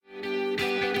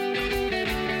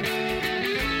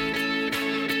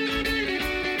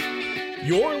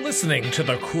You're listening to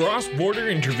the Cross Border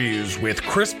Interviews with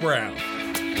Chris Brown.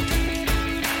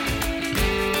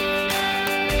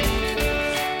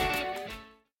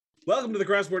 Welcome to the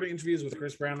Cross Border Interviews with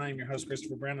Chris Brown. I'm your host,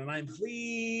 Christopher Brown, and I'm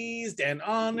pleased and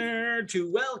honored to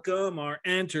welcome our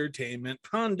entertainment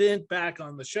pundit back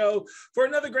on the show for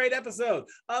another great episode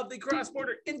of the Cross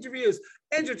Border Interviews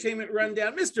Entertainment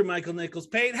Rundown. Mr. Michael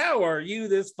Nichols-Payne, how are you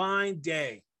this fine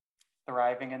day?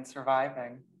 Thriving and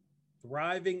surviving.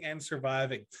 Thriving and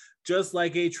surviving, just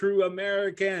like a true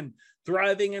American,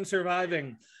 thriving and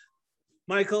surviving.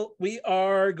 Michael, we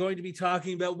are going to be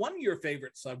talking about one of your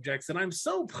favorite subjects, and I'm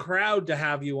so proud to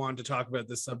have you on to talk about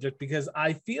this subject because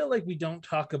I feel like we don't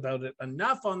talk about it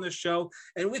enough on this show.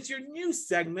 And with your new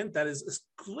segment that is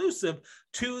exclusive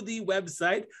to the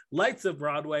website, Lights of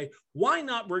Broadway, why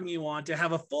not bring you on to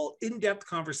have a full in-depth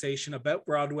conversation about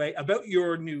Broadway, about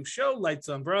your new show, Lights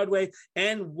on Broadway,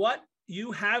 and what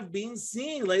you have been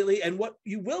seeing lately and what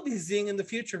you will be seeing in the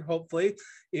future, hopefully,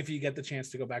 if you get the chance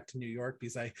to go back to New York,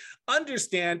 because I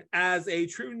understand as a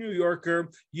true New Yorker,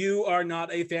 you are not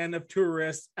a fan of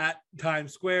tourists at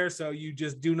Times Square, so you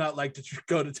just do not like to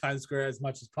go to Times Square as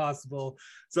much as possible.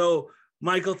 So,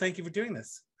 Michael, thank you for doing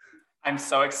this. I'm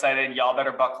so excited. Y'all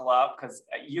better buckle up because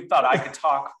you thought I could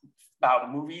talk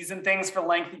about movies and things for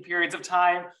lengthy periods of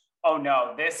time. Oh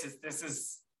no, this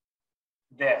is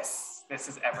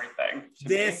everything.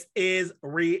 This is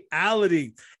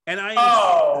reality. And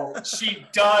she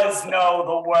does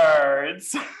know the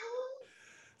words.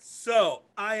 So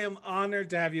I am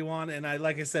honored to have you on. And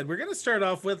like I said, we're going to start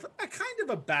off with a kind of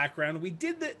a background. We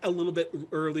did that a little bit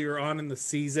earlier on in the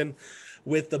season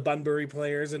with the Bunbury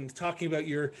Players and talking about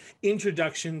your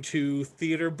introduction to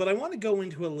theater. But I want to go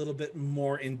into a little bit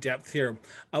more in depth here.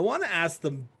 I want to ask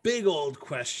the big old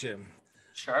question.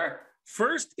 Sure.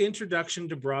 First introduction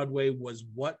to Broadway was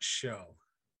what show?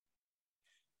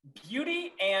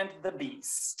 Beauty and the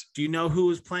Beast. Do you know who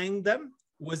was playing them?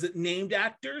 Was it named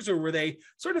actors or were they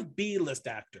sort of B-list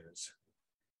actors?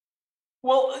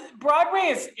 Well,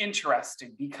 Broadway is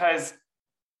interesting because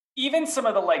even some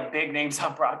of the big names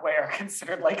on Broadway are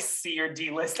considered C or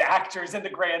D-list actors in the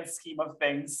grand scheme of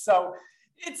things. So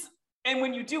and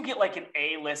when you do get an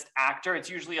A-list actor, it's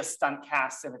usually a stunt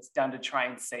cast and it's done to try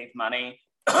and save money.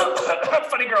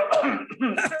 Funny girl.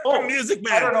 Oh, Music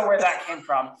Man. I don't know where that came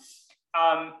from.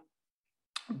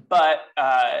 But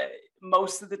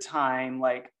most of the time,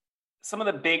 some of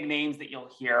the big names that you'll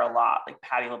hear a lot, like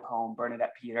Patti LuPone,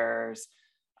 Bernadette Peters,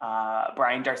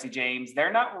 Brian Darcy James,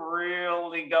 they're not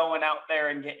really going out there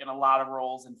and getting a lot of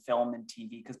roles in film and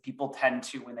TV because people tend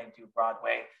to, when they do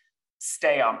Broadway,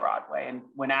 stay on Broadway. And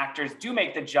when actors do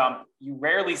make the jump, you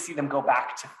rarely see them go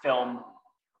back to film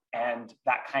and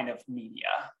that kind of media.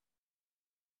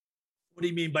 What do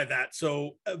you mean by that?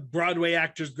 So Broadway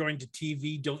actors going to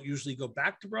TV don't usually go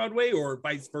back to Broadway or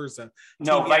vice versa?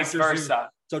 No, vice versa.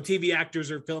 So TV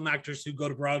actors or film actors who go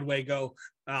to Broadway go,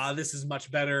 this is much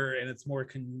better and it's more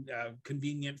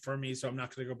convenient for me, so I'm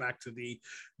not going to go back to the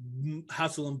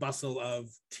hustle and bustle of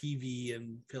TV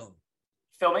and film.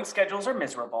 Filming schedules are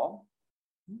miserable.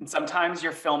 And sometimes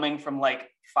you're filming from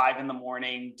 5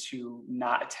 a.m. to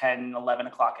not 10, 11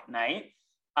 o'clock at night.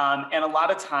 And a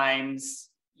lot of times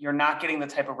you're not getting the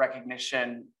type of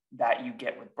recognition that you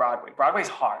get with Broadway. Broadway's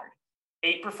hard.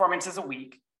 8 performances a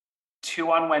week,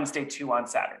 2 on Wednesday, 2 on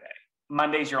Saturday.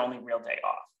 Monday's your only real day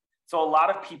off. So a lot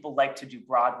of people like to do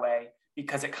Broadway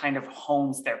because it kind of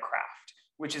hones their craft,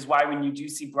 which is why when you do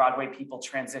see Broadway people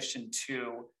transition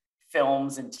to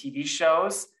films and TV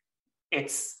shows,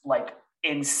 it's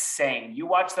insane. You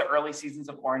watch the early seasons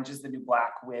of Orange is the New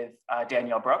Black with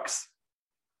Danielle Brooks.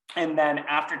 And then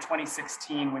after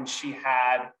 2016, when she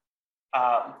had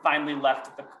finally left,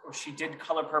 she did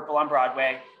Color Purple on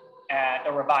Broadway at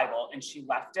a revival, and she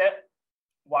left it.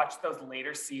 Watch those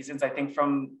later seasons, I think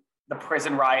from the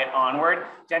Prison Riot onward,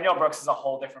 Danielle Brooks is a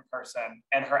whole different person,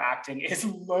 and her acting is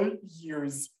light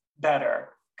years better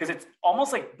because it's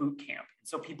almost like boot camp.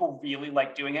 So people really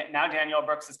like doing it. Now Danielle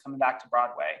Brooks is coming back to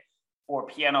Broadway for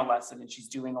piano lesson, and she's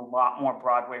doing a lot more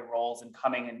Broadway roles and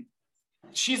coming in.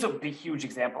 She's a huge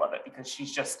example of it because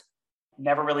she's just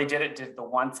never really did it the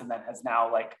once and then has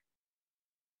now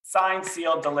signed,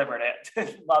 sealed, delivered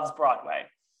it. Loves Broadway.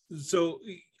 So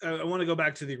I want to go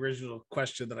back to the original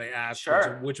question that I asked,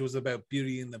 sure, which was about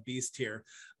Beauty and the Beast here.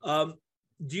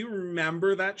 Do you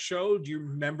remember that show? Do you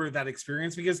remember that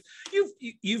experience? Because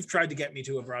you've tried to get me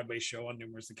to a Broadway show on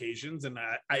numerous occasions. And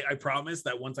I promise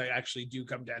that once I actually do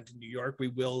come down to New York, we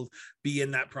will be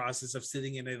in that process of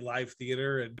sitting in a live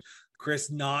theater and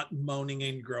Chris not moaning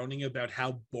and groaning about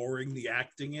how boring the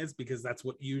acting is, because that's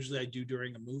what usually I do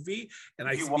during a movie. And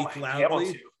I speak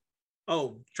loudly.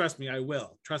 Oh, trust me, I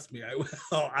will. Trust me, I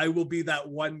will. I will be that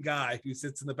one guy who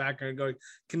sits in the background going,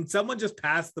 can someone just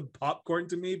pass the popcorn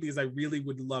to me? Because I really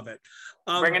would love it.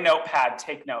 Bring a notepad,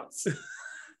 take notes.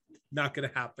 Not going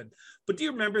to happen. But do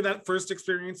you remember that first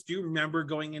experience? Do you remember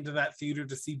going into that theater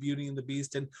to see Beauty and the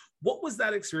Beast? And what was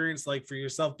that experience like for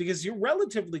yourself? Because you're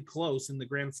relatively close in the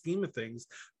grand scheme of things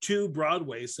to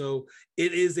Broadway. So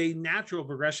it is a natural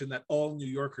progression that all New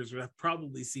Yorkers would have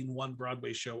probably seen one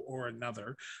Broadway show or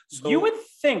another. So you would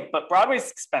think, but Broadway's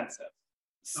expensive.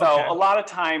 So okay. A lot of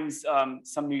times,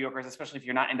 some New Yorkers, especially if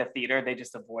you're not into theater, they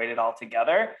just avoid it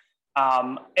altogether.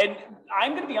 And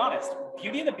I'm going to be honest,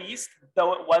 Beauty and the Beast,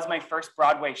 though it was my first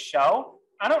Broadway show,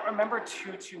 I don't remember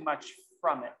too much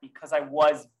from it because I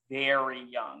was very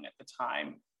young at the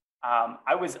time.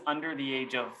 I was under the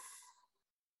age of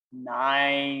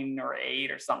 9 or 8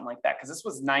 or something like that, because this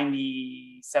was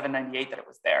 97, 98 that it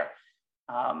was there.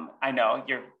 I know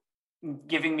you're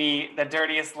giving me the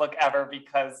dirtiest look ever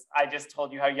because I just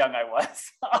told you how young I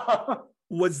was.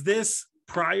 Was this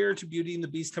prior to Beauty and the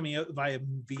Beast coming out via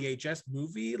VHS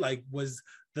movie? Like, was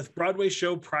the Broadway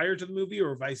show prior to the movie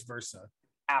or vice versa?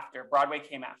 After. Broadway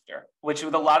came after, which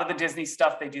with a lot of the Disney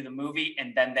stuff, they do the movie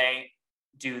and then they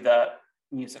do the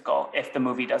musical if the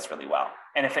movie does really well.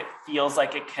 And if it feels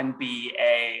like it can be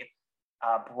a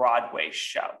Broadway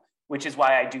show, which is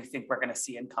why I do think we're going to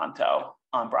see Encanto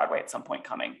on Broadway at some point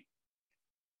coming.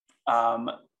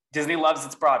 Disney loves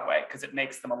its Broadway because it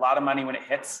makes them a lot of money when it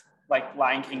hits, like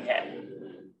Lion King hit.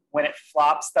 When it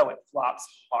flops, though, it flops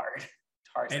hard.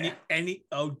 Tarzan.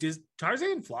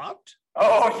 Tarzan flopped?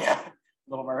 Oh yeah,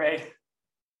 Little Mermaid.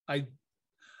 I'm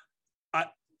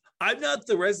not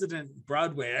the resident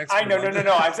Broadway expert. I know,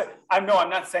 no. I'm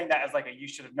not saying that as like a you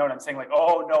should have known. I'm saying like,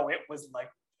 oh no, it was like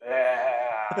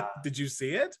Did you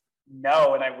see it?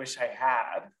 No, and I wish I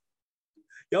had.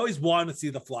 You always want to see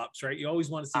the flops, right? You always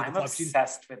want to see the flops. I'm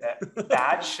obsessed with it.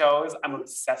 Bad shows. I'm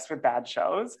obsessed with bad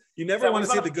shows. You never want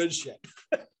to see the good shit.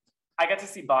 I got to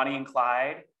see Bonnie and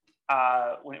Clyde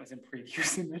when it was in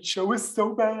previews, and that show was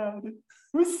so bad.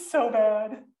 It was so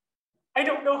bad. I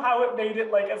don't know how it made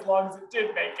it like as long as it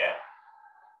did make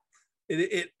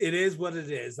it. It is what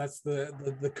it is. That's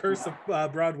the curse of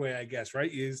Broadway, I guess, right?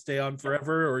 You stay on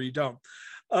forever or you don't.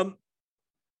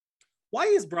 Why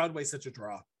is Broadway such a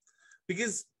draw?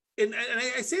 Because, and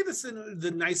I say this in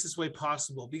the nicest way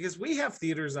possible, because we have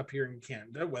theaters up here in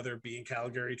Canada, whether it be in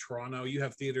Calgary, Toronto, you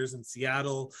have theaters in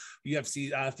Seattle, you have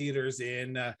theaters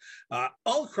in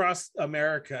all across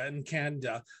America and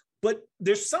Canada. But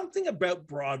there's something about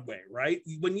Broadway, right?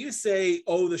 When you say,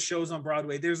 oh, the show's on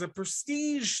Broadway, there's a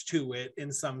prestige to it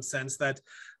in some sense that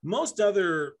most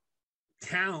other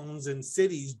towns and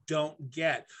cities don't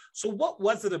get. So what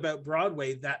was it about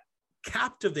Broadway that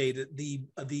captivated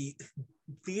the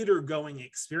theater going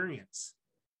experience?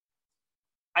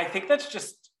 I think that's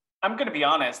just, I'm going to be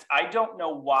honest, I don't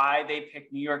know why they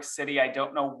picked New York City. I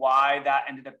don't know why that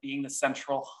ended up being the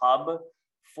central hub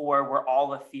for where all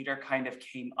the theater kind of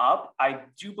came up. I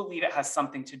do believe it has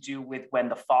something to do with when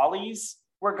the Follies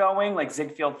were going, like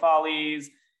Ziegfeld Follies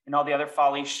and all the other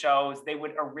Follies shows. They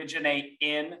would originate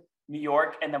in New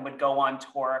York and then would go on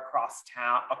tour across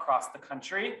the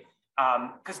country.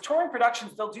 Because touring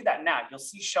productions, they'll do that now. You'll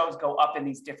see shows go up in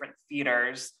these different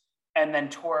theaters and then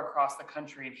tour across the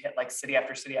country and hit like city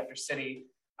after city after city.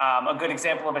 A good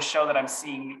example of a show that I'm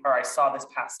seeing, or I saw this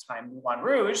past time, Moulin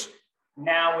Rouge,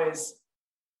 now is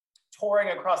touring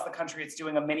across the country. It's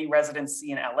doing a mini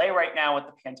residency in LA right now at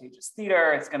the Pantages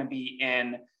Theater. It's going to be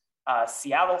in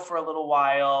Seattle for a little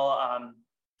while.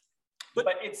 But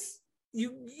it's,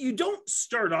 you don't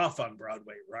start off on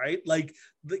Broadway, right? Like,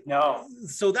 no.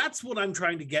 So that's what I'm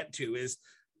trying to get to is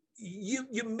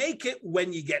you make it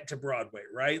when you get to Broadway,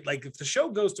 right? Like if the show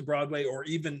goes to Broadway or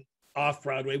even off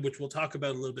Broadway, which we'll talk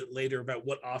about a little bit later about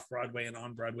what off Broadway and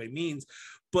on Broadway means.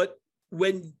 But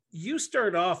when you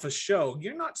start off a show,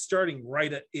 you're not starting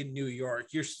right in New York.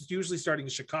 You're usually starting in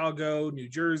Chicago, New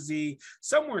Jersey,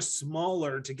 somewhere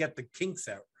smaller to get the kinks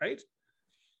out, right?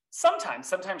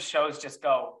 Sometimes shows just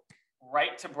go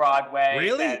right to Broadway.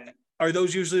 Really? Are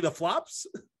those usually the flops?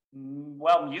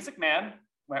 Well, Music Man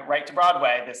went right to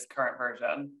Broadway, this current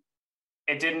version.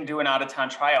 It didn't do an out-of-town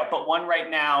tryout, but one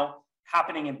right now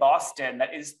happening in Boston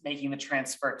that is making the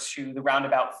transfer to the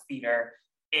Roundabout Theater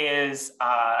is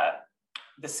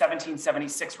the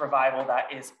 1776 revival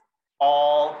that is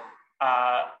all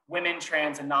women,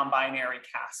 trans, and non-binary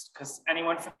cast. Because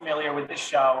anyone familiar with this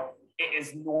show, it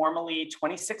is normally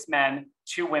 26 men,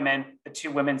 2 women. The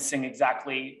 2 women sing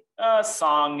exactly a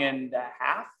song and a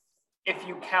half, if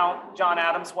you count John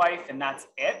Adams' wife, and that's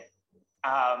it.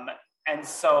 And And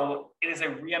so it is a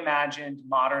reimagined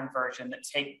modern version that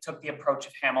took the approach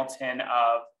of Hamilton,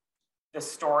 of the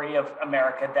story of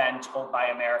America then told by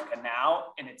America now.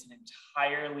 And it's an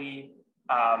entirely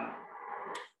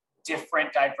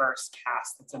different, diverse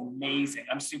cast. It's amazing.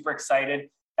 I'm super excited.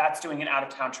 That's doing an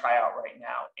out-of-town tryout right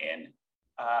now in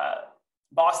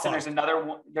Boston. There's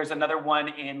another one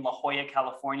in La Jolla,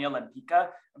 California, Lempicka,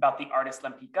 about the artist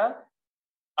Lempicka.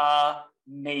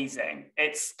 Amazing.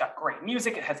 It's got great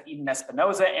music. It has Eden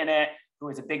Espinosa in it, who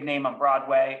is a big name on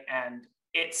Broadway. And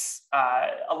it's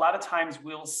a lot of times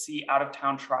we'll see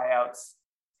out-of-town tryouts,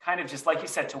 kind of just like you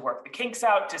said, to work the kinks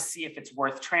out, to see if it's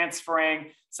worth transferring.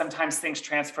 Sometimes things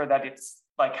transfer that it's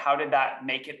like, how did that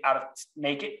make it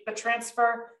the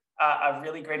transfer? A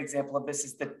really great example of this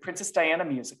is the Princess Diana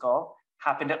musical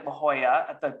happened at La Jolla,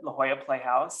 at the La Jolla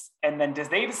Playhouse. And then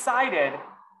they decided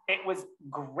it was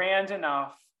grand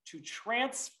enough to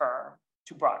transfer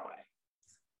to Broadway.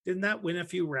 Didn't that win a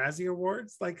few Razzie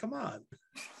Awards? Like, come on.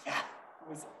 Yeah,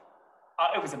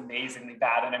 it was amazingly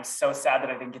bad. And I'm so sad that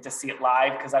I didn't get to see it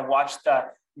live, because I watched the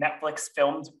Netflix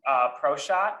filmed pro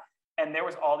shot, and there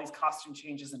was all these costume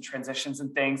changes and transitions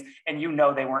and things. And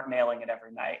they weren't nailing it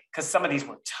every night, because some of these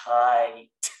were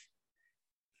tight.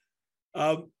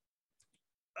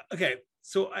 Okay.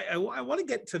 So I want to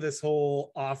get to this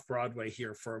whole off Broadway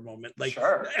here for a moment, like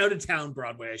sure. Out of town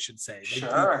Broadway, I should say, like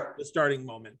sure. the starting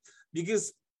moment,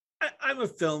 because I'm a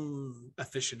film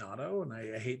aficionado, and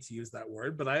I hate to use that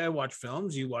word, but I watch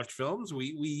films. You watch films.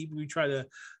 We try to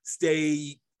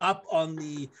stay up on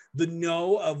the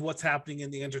know of what's happening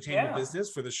in the entertainment business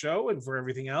for the show and for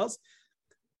everything else.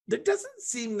 There doesn't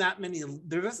seem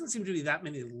to be that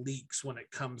many leaks when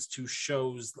it comes to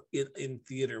shows in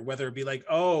theater, whether it be like,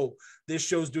 oh, this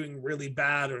show's doing really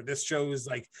bad, or this show is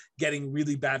like getting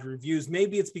really bad reviews.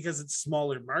 Maybe it's because it's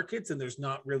smaller markets and there's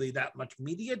not really that much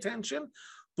media attention.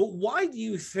 But why do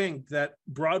you think that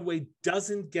Broadway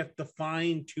doesn't get the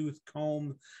fine tooth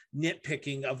comb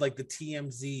nitpicking of like the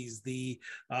TMZs, the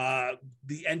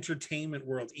entertainment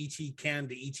world, ET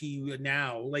Canada, ET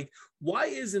Now? Like, why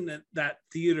isn't it that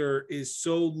theater is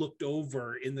so looked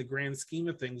over in the grand scheme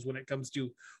of things when it comes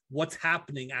to what's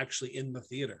happening actually in the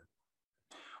theater?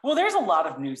 Well, there's a lot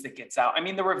of news that gets out. I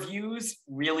mean, the reviews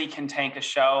really can tank a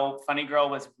show. Funny Girl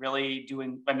was really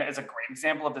doing, and as a great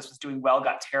example of this, was doing well,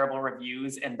 got terrible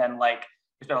reviews. And then like,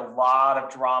 there's been a lot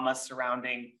of drama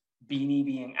surrounding Beanie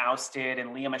being ousted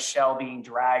and Lea Michele being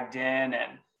dragged in.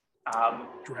 And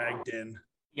dragged in.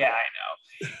 Yeah, I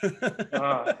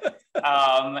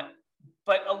know.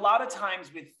 But a lot of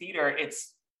times with theater,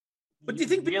 it's, but do you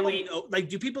think really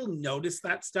do people notice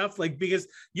that stuff? Like, because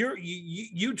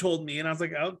you told me, and I was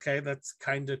like, okay, that's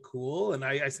kind of cool. And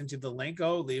I sent you the link.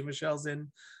 Oh, Lea Michele's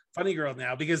in Funny Girl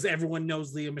now, because everyone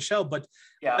knows Lea Michele. But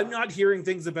I'm not hearing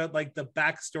things about like the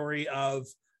backstory of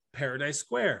Paradise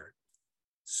Square.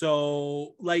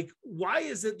 So like, why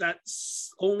is it that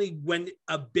only when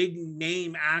a big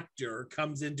name actor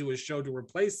comes into a show to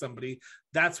replace somebody,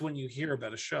 that's when you hear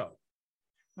about a show?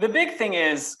 The big thing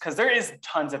is, because there is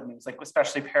tons of news, like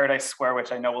especially Paradise Square,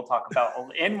 which I know we'll talk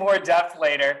about in more depth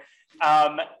later.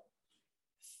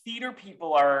 Theater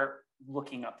people are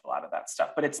looking up a lot of that stuff,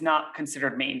 but it's not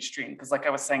considered mainstream. Because like I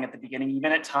was saying at the beginning,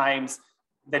 even at times,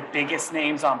 the biggest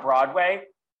names on Broadway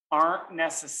aren't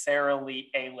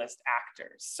necessarily A-list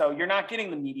actors. So you're not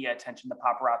getting the media attention, the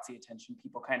paparazzi attention,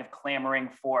 people kind of clamoring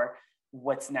for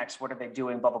what's next, what are they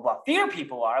doing, blah, blah, blah. Theater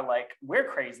people are like, we're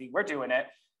crazy, we're doing it.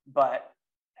 But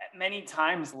many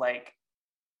times, like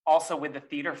also with the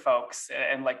theater folks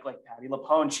and like Patti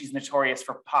LuPone, she's notorious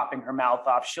for popping her mouth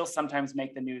off. She'll sometimes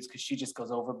make the news because she just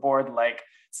goes overboard, like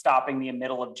stopping the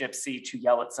middle of Gypsy to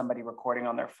yell at somebody recording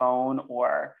on their phone,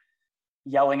 or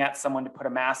yelling at someone to put a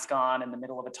mask on in the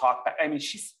middle of a talk back. I mean,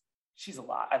 she's a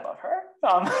lot. I love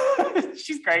her.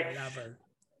 She's great. I love her.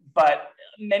 But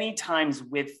many times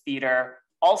with theater,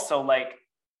 also like,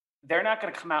 they're not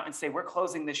going to come out and say, we're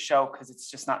closing this show because it's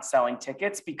just not selling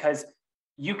tickets, because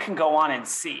you can go on and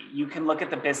see. You can look at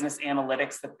the business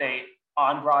analytics that they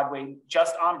on Broadway,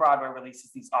 just on Broadway releases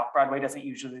these. Off Broadway doesn't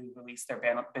usually release their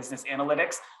business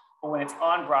analytics. But when it's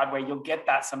on Broadway, you'll get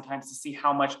that sometimes to see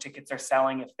how much tickets are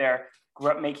selling, if they're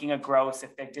making a gross,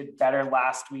 if they did better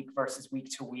last week versus week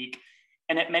to week.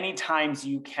 And at many times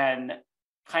you can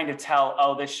kind of tell,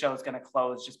 oh, this show is going to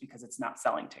close just because it's not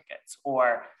selling tickets,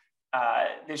 or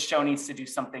this show needs to do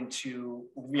something to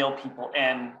reel people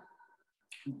in,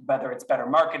 whether it's better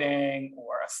marketing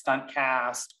or a stunt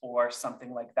cast or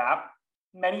something like that.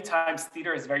 Many times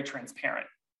theater is very transparent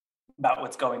about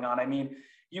what's going on. I mean,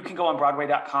 you can go on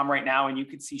Broadway.com right now and you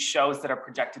could see shows that are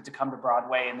projected to come to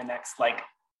Broadway in the next like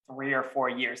 3 or 4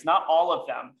 years. Not all of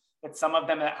them, that some of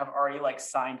them that have already like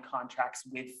signed contracts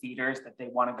with theaters that they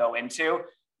want to go into,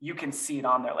 you can see it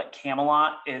on there. Like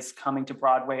Camelot is coming to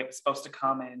Broadway. It was supposed to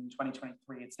come in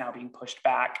 2023. It's now being pushed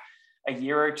back a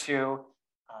year or two.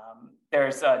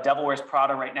 There's Devil Wears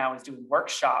Prada right now is doing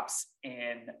workshops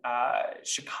in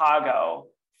Chicago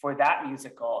for that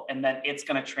musical, and then it's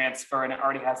going to transfer, and it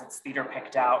already has its theater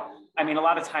picked out. I mean, a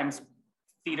lot of times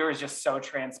theater is just so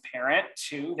transparent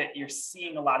too that you're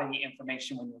seeing a lot of the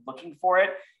information when you're looking for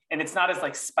it, and it's not as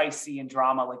like spicy and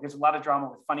drama. Like there's a lot of drama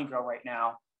with Funny Girl right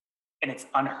now, and it's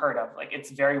unheard of. Like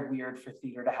it's very weird for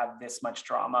theater to have this much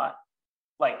drama,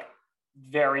 like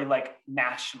very like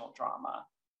national drama.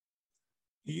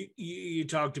 You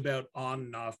talked about on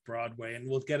and off Broadway, and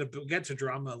we'll get to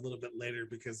drama a little bit later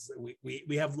because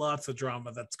we have lots of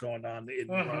drama that's going on in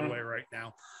Broadway right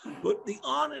now. But the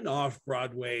on and off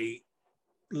Broadway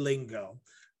lingo,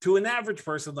 to an average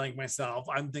person like myself,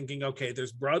 I'm thinking, okay,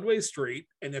 there's Broadway Street,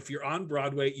 and if you're on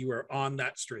Broadway, you are on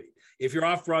that street. If you're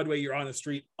off Broadway, you're on a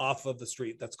street off of the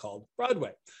street that's called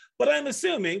Broadway. But I'm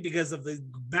assuming, because of the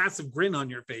massive grin on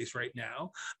your face right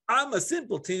now, I'm a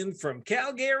simpleton from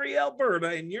Calgary, Alberta,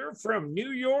 and you're from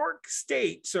New York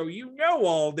State, so you know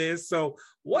all this. So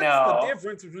what's the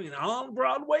difference between on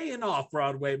Broadway and off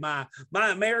Broadway, my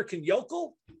American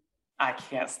yokel? I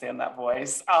can't stand that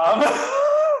voice.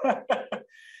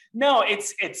 No,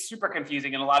 it's super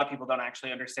confusing, and a lot of people don't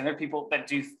actually understand. There are people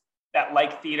that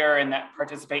like theater and that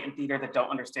participate in theater that don't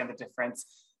understand the difference.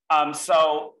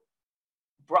 So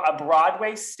a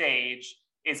Broadway stage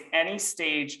is any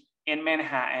stage in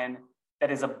Manhattan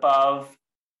that is above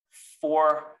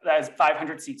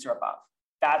 500 seats or above.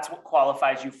 That's what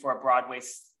qualifies you for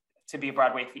to be a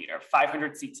Broadway theater,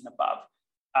 500 seats and above.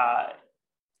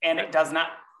 And it does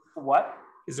not, what?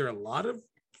 Is there a lot of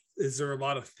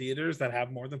theaters that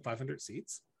have more than 500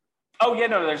 seats? Oh yeah,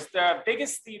 no, the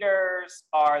biggest theaters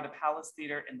are the Palace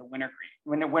Theater and the Winter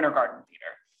Garden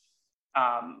Theater.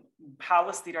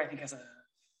 Palace Theater, I think, has a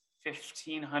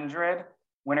 1,500.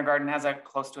 Winter Garden has a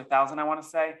close to 1,000, I want to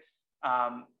say.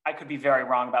 I could be very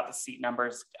wrong about the seat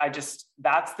numbers.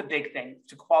 That's the big thing.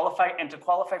 To qualify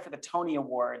for the Tony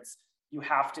Awards, you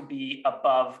have to be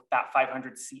above that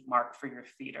 500 seat mark for your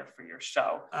theater, for your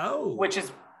show. Oh. Which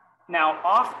is now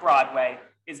off Broadway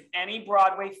is any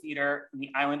Broadway theater in the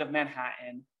island of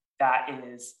Manhattan that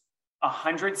is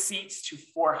 100 seats to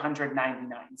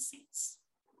 499 seats.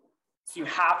 So you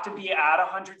have to be at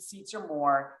 100 seats or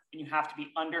more, and you have to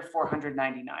be under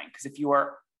 499. Because if you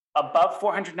are above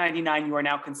 499, you are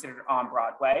now considered on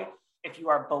Broadway. If you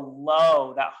are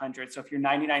below that 100, so if your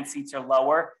 99 seats are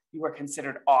lower, you are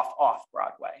considered off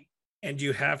Broadway. And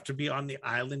you have to be on the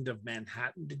island of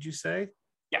Manhattan, did you say?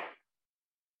 Yeah.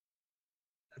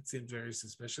 That seems very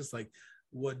suspicious. Okay.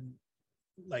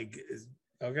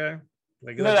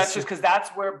 Like, no, that's just because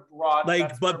that's where Broadway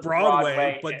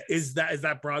is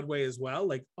that Broadway as well?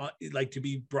 Like to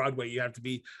be Broadway, you have to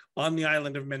be on the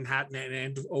island of Manhattan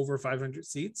and over 500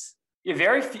 seats. Yeah,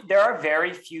 there are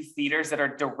very few theaters that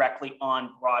are directly on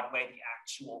Broadway, the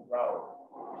actual road.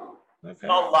 Okay.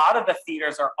 A lot of the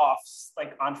theaters are off,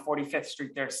 like on 45th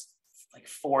Street. There's like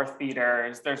 4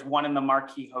 theaters. There's one in the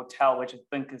Marquis Hotel, which I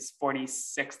think is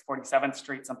 46th, 47th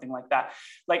Street, something like that.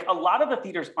 Like a lot of the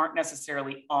theaters aren't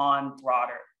necessarily on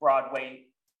Broadway,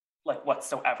 like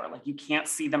whatsoever. Like you can't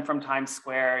see them from Times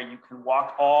Square. You can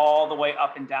walk all the way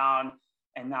up and down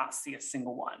and not see a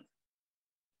single one.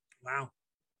 Wow.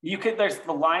 There's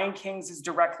the Lion King's is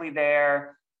directly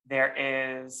there. There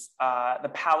is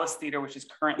the Palace Theater, which is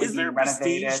currently being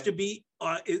renovated. Prestige to be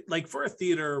like for a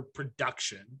theater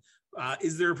production?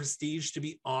 Is there a prestige to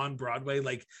be on Broadway?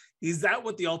 Like, is that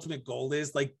what the ultimate goal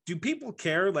is? Like, do people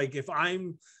care? Like, if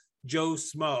I'm Joe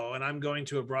Smo and I'm going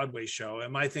to a Broadway show,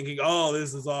 am I thinking, oh,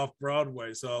 this is off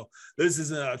Broadway, so this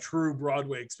isn't a true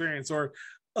Broadway experience? Or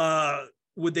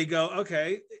would they go,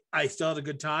 okay, I still had a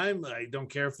good time. I don't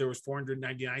care if there was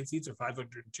 499 seats or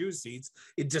 502 seats.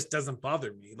 It just doesn't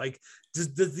bother me. Like,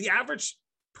 does the average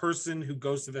person who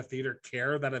goes to the theater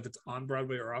care that if it's on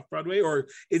Broadway or off Broadway? Or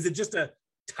is it just a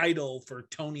title for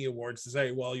Tony Awards to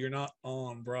say, well, you're not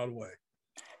on Broadway?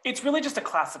 It's really just a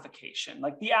classification.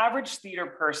 Like the average theater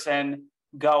person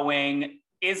going,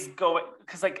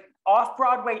 because like off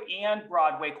Broadway and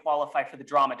Broadway qualify for the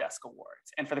Drama Desk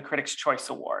Awards and for the Critics' Choice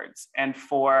Awards. And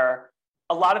for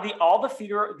a lot of the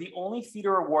only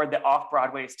theater award that off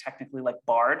Broadway is technically like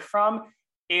barred from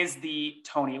is the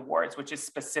Tony Awards, which is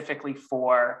specifically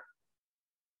for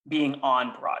being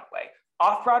on Broadway.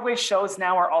 Off-Broadway shows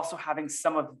now are also having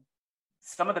some of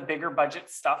the bigger budget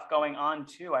stuff going on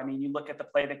too. I mean, you look at The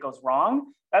Play That Goes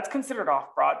Wrong, that's considered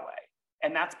off-Broadway.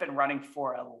 And that's been running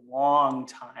for a long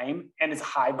time and is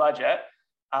high budget.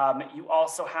 You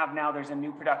also have now, there's a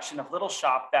new production of Little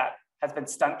Shop that has been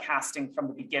stunt casting from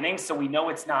the beginning. So we know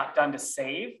it's not done to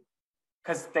save,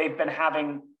 because they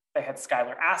had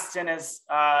Skylar Astin as,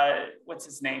 what's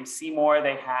his name, Seymour.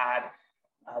 They had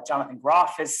Jonathan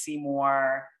Groff as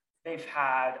Seymour. They've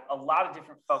had a lot of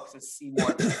different folks as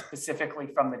Seymour, specifically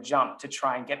from the jump, to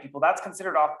try and get people. That's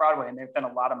considered off-Broadway, and there's been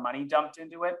a lot of money dumped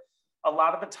into it. A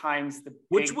lot of the times,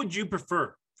 which would you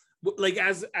prefer? Like,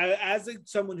 as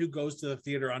someone who goes to the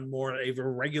theater on more of a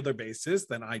regular basis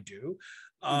than I do,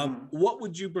 what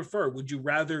would you prefer? Would you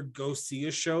rather go see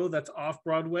a show that's off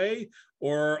Broadway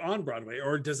or on Broadway,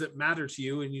 or does it matter to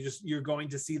you and you're going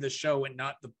to see the show and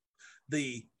not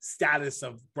the status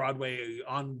of Broadway,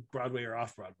 on Broadway or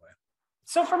off Broadway?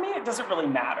 So for me, it doesn't really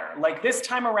matter. Like, this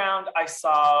time around, I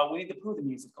saw Winnie the Pooh the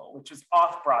musical, which was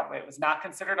off Broadway. It was not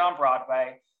considered on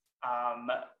Broadway.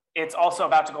 It's also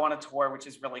about to go on a tour, which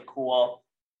is really cool.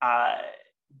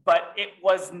 But it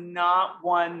was not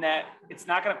one that, it's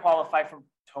not going to qualify for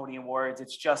Tony Awards.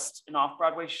 It's just an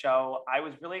off-Broadway show. I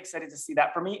was really excited to see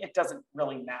that. For me, it doesn't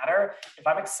really matter. If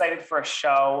I'm excited for a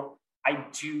show, I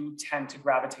do tend to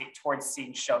gravitate towards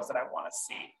seeing shows that I want to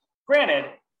see. Granted,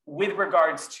 with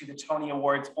regards to the Tony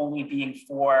Awards only being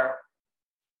for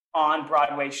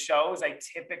on-Broadway shows, I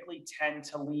typically tend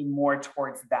to lean more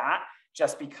towards that,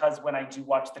 just because when I do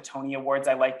watch the Tony Awards,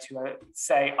 I like to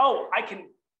say, oh,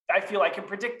 I feel I can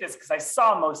predict this because I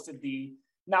saw most of the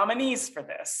nominees for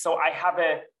this. So I have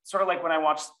a sort of like when I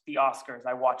watch the Oscars,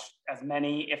 I watch as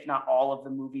many, if not all, of the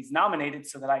movies nominated,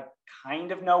 so that I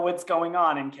kind of know what's going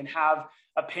on and can have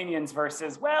opinions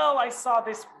versus, well, I saw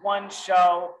this one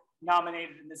show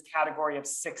nominated in this category of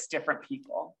 6 different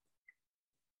people.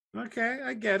 Okay,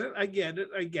 I get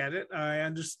it. I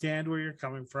understand where you're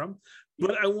coming from.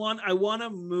 But I want to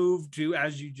move to,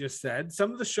 as you just said,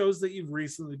 some of the shows that you've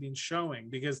recently been seeing,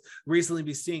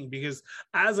 because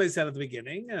as I said at the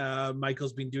beginning,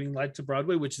 Michael's been doing Light to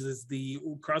Broadway, which is the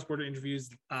Cross Border Interviews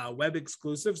web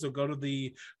exclusive. So go to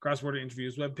the Cross Border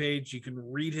Interviews webpage. You can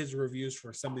read his reviews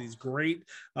for some of these great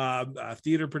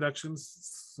theater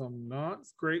productions, some not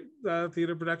great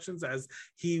theater productions, as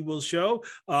he will show.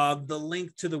 The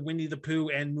link to the Winnie the Pooh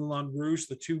and Moulin Rouge,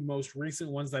 the 2 most recent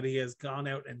ones that he has gone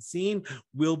out and seen,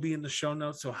 will be in the show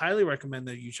notes. So highly recommend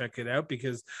that you check it out,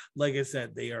 because like I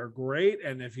said, they are great.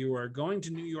 And if you are going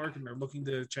to New York and are looking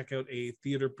to check out a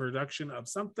theater production of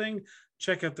something,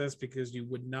 check out this, because you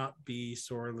would not be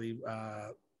sorely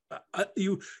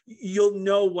you'll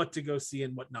know what to go see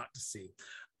and what not to see.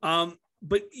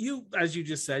 But you, as you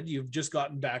just said, you've just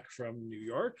gotten back from New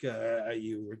York.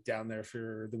 You were down there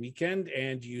for the weekend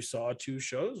and you saw 2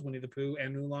 shows, Winnie the Pooh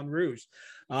and Moulin Rouge.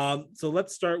 So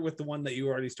let's start with the one that you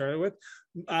already started with,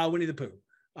 Winnie the Pooh.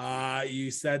 You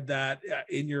said that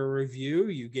in your review,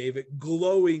 you gave it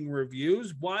glowing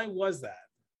reviews. Why was that?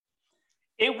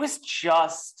 It was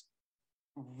just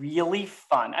really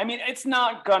fun. I mean, it's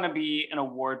not going to be an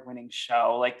award-winning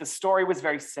show. Like, the story was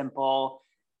very simple.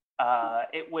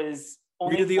 It was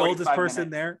only. Were you the oldest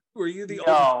person there? Were you the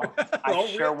oldest? No, I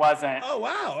sure wasn't. Oh,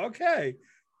 wow. Okay.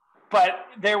 But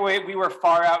we were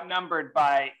far outnumbered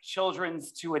by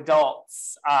children's to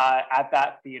adults at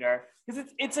that theater, because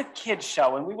it's a kid's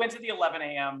show. And we went to the 11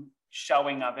 a.m.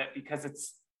 showing of it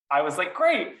because I was like,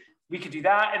 great, we could do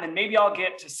that. And then maybe I'll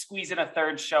get to squeeze in a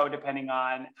 3rd show depending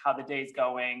on how the day's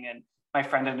going. And my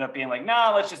friend ended up being like,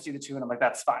 nah, let's just do the 2. And I'm like,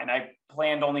 that's fine. I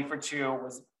planned only for 2,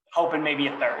 was hoping maybe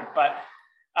a 3rd. But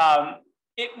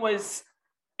it was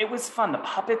fun. The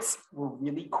puppets were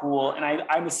really cool. And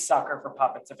I'm a sucker for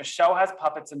puppets. If a show has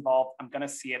puppets involved, I'm going to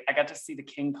see it. I got to see the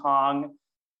King Kong,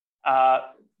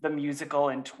 the musical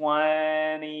in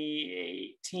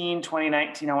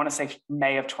 2019, I want to say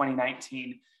May of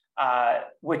 2019,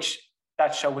 which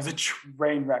that show was a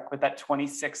train wreck with that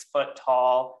 26-foot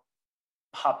tall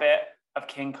puppet of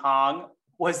King Kong.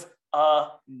 Was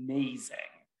amazing.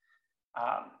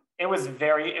 It was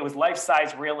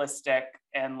life-size, realistic,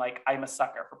 and like, I'm a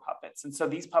sucker for puppets. And so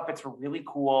these puppets were really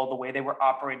cool. The way they were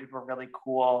operated were really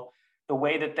cool. The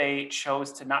way that they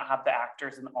chose to not have the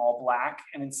actors in all black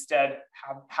and instead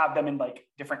have them in like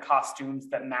different costumes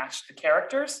that matched the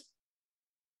characters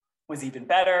was even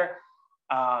better.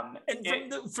 And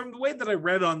from the way that I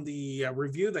read on the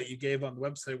review that you gave on the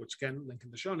website, which again, link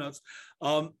in the show notes,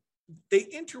 they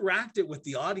interacted with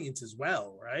the audience as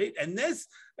well, right? And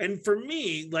for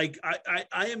me, like,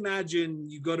 I imagine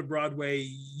you go to Broadway,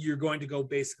 you're going to go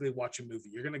basically watch a movie.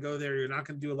 You're going to go there. You're not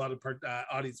going to do a lot of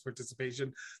audience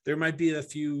participation. There might be a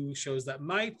few shows that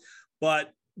might,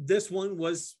 but this one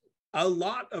was a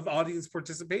lot of audience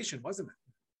participation, wasn't it?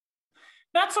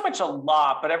 Not so much a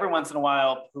lot, but every once in a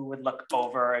while, Pooh would look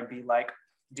over and be like,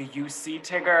 do you see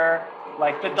Tigger?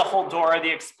 Like the whole Dora the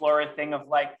Explorer thing of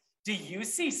like, do you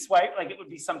see Swipe? Like it would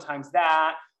be sometimes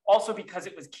that. Also because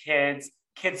it was kids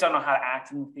don't know how to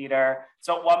act in the theater.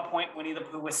 So at one point, Winnie the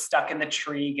Pooh was stuck in the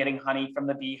tree getting honey from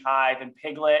the beehive, and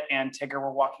Piglet and Tigger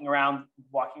were walking around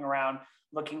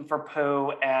looking for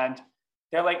Pooh. And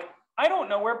they're like, I don't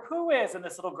know where Pooh is. And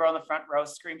this little girl in the front row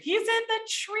screamed, he's in the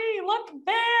tree, look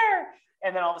there.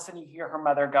 And then all of a sudden you hear her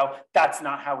mother go, that's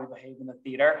not how we behave in the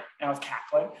theater. And I was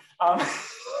cackling.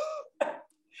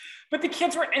 But the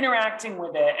kids were interacting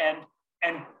with it,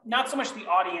 and not so much the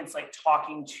audience like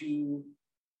talking to,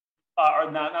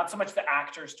 or not so much the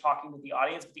actors talking to the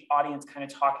audience, but the audience kind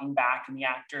of talking back and the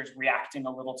actors reacting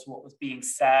a little to what was being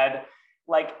said.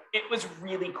 Like it was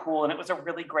really cool, and it was a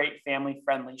really great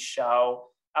family-friendly show,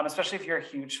 especially if you're a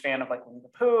huge fan of like Winnie the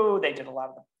Pooh. They did a lot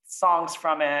of the songs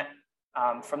from it,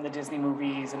 from the Disney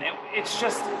movies, and it's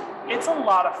a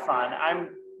lot of fun. I'm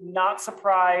not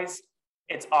surprised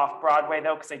it's off Broadway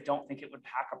though, because I don't think it would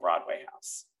pack a Broadway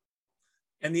house.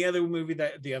 And the other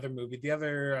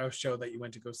show that you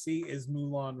went to go see is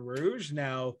Moulin Rouge.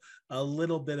 Now, a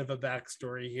little bit of a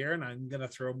backstory here, and I'm going to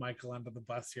throw Michael under the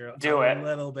bus here a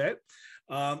little bit.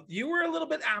 You were a little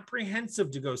bit apprehensive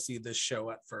to go see this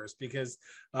show at first because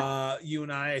you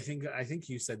and I think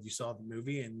you said you saw the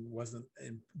movie and wasn't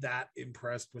that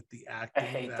impressed with the acting. I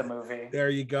hate the movie.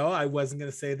 There you go. I wasn't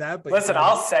going to say that, but listen,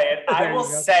 I'll say it. I will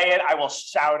say it. I will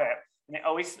shout it. And it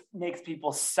always makes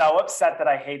people so upset that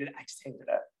I hate it. I just hated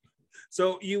it.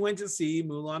 So you went to see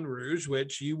Moulin Rouge,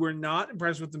 which you were not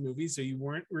impressed with the movie, so you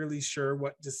weren't really sure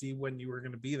what to see when you were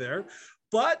going to be there.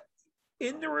 But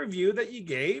in the review that you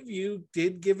gave, you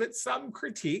did give it some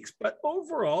critiques, but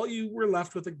overall you were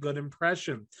left with a good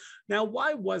impression. Now,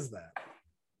 why was that?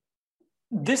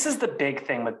 This is the big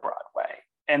thing with Broadway,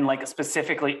 and like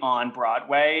specifically on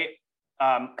Broadway.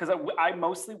 Because I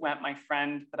mostly went, my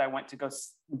friend that I went to go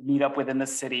meet up with in the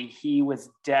city, he was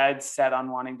dead set on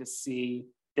wanting to see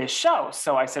this show.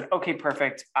 So I said, okay,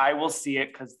 perfect. I will see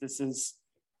it because this is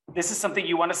something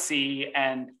you want to see.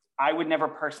 And I would never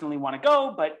personally want to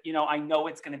go, but you know, I know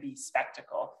it's going to be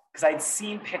spectacle because I'd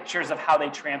seen pictures of how they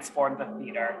transformed the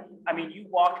theater. I mean, you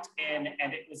walked in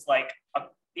and it was like,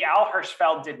 the Al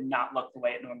Hirschfeld did not look the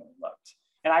way it normally looked.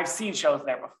 And I've seen shows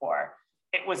there before.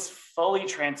 It was fully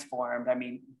transformed. I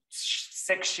mean,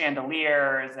 6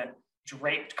 chandeliers and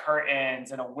draped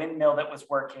curtains and a windmill that was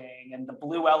working and the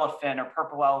blue elephant or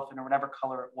purple elephant or whatever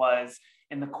color it was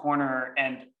in the corner.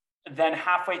 And then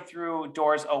halfway through,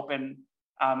 doors open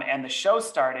and the show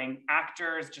starting,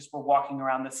 actors just were walking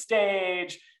around the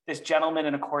stage. This gentleman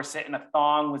in a corset and a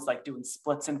thong was like doing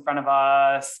splits in front of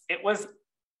us. It was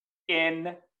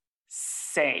insane.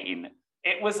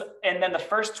 And then the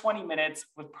first 20 minutes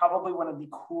was probably one of the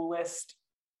coolest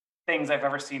things I've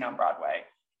ever seen on Broadway.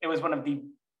 It was one of the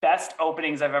best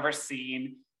openings I've ever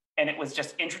seen. And it was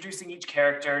just introducing each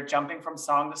character, jumping from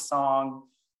song to song.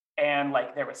 And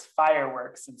like, there was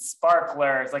fireworks and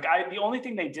sparklers. Like the only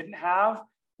thing they didn't have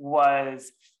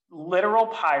was literal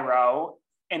pyro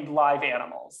and live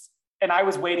animals. And I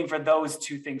was waiting for those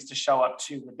two things to show up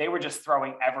too. They were just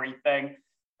throwing everything.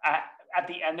 At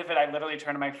the end of it, I literally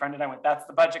turned to my friend and I went, that's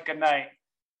the budget, good night.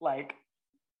 Like,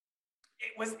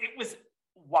 it was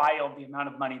wild the amount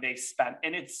of money they spent.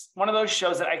 And it's one of those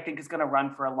shows that I think is going to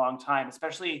run for a long time,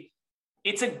 especially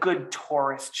it's a good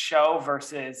tourist show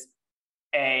versus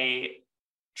a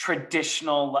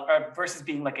traditional, versus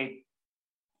being like a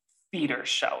theater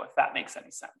show, if that makes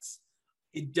any sense.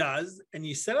 It does. And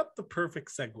you set up the perfect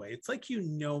segue. It's like you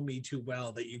know me too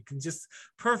well that you can just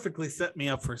perfectly set me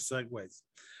up for segues.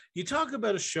 You talk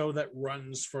about a show that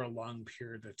runs for a long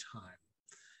period of time.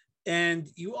 And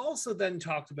you also then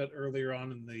talked about earlier on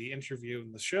in the interview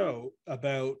in the show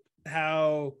about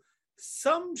how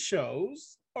some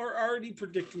shows are already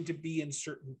predicting to be in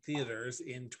certain theaters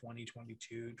in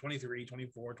 2022, 23,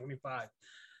 24, 25.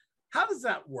 How does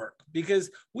that work?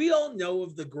 Because we all know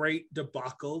of the great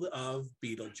debacle of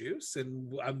Beetlejuice,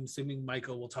 and I'm assuming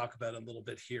Michael will talk about it a little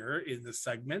bit here in this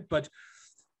segment, but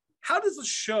how does a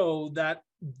show that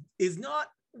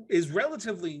is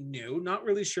relatively new, not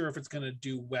really sure if it's going to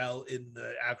do well in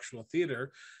the actual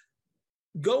theater,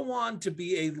 go on to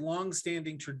be a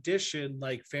long-standing tradition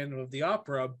like Phantom of the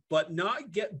Opera, but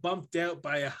not get bumped out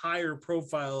by a higher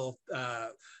profile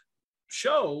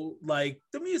show like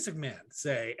The Music Man,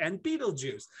 say, and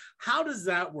Beetlejuice? How does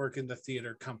that work in the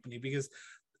theater company? Because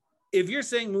if you're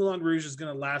saying Moulin Rouge is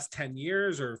going to last 10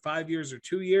 years or 5 years or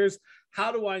 2 years,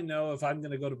 how do I know if I'm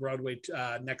going to go to Broadway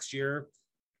next year,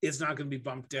 it's not going to be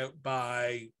bumped out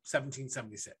by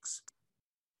 1776?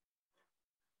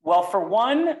 Well, for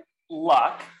one,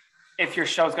 luck, if your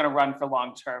show's going to run for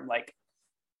long term. Like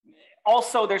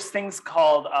also, there's things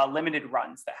called limited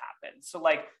runs that happen. So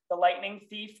like The Lightning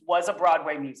Thief was a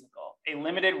Broadway musical, a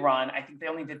limited run. I think they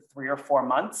only did 3 or 4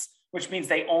 months, which means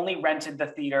they only rented the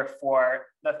theater for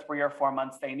the 3 or 4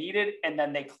 months they needed, and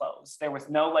then they closed. There was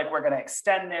no like, we're going to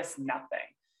extend this, nothing.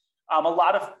 A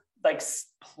lot of like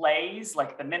plays,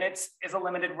 like The Minutes is a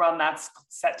limited run that's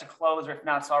set to close, or if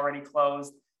not, it's already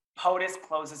closed. POTUS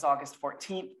closes August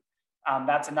 14th.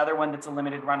 That's another one that's a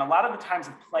limited run. A lot of the times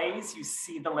with plays, you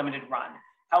see the limited run.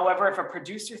 However, if a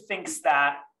producer thinks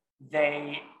that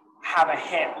they have a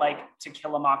hit like To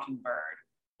Kill a Mockingbird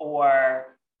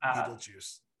or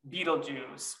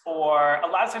Beetlejuice, or a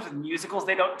lot of times with musicals,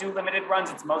 they don't do limited runs.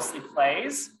 It's mostly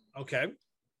plays. Okay.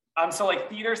 So like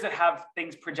theaters that have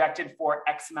things projected for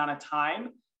X amount of time.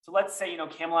 So let's say,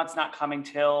 Camelot's not coming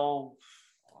till,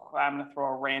 I'm going to throw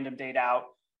a random date out,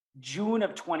 June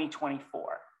of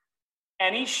 2024.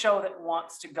 Any show that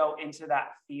wants to go into that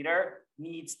theater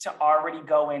needs to already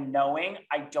go in knowing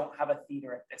I don't have a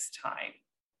theater at this time.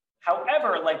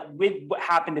 However, like with what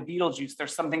happened to Beetlejuice,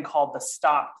 there's something called the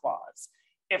stop clause.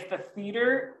 If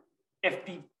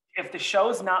the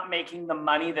show's not making the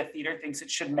money the theater thinks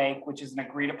it should make, which is an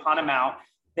agreed upon amount,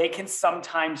 they can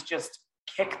sometimes just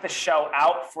kick the show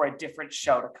out for a different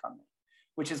show to come in,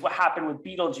 which is what happened with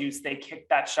Beetlejuice. They kicked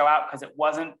that show out because it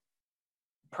wasn't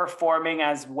performing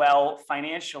as well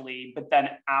financially, but then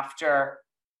after,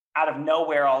 out of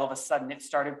nowhere, all of a sudden it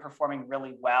started performing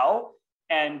really well,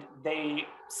 and they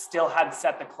still had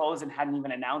set the close and hadn't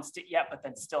even announced it yet, but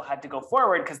then still had to go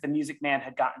forward because the Music Man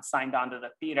had gotten signed onto the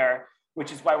theater,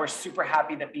 which is why we're super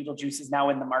happy that Beetlejuice is now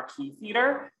in the Marquee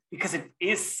Theater, because it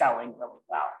is selling really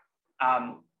well.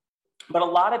 But a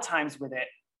lot of times with it,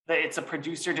 it's a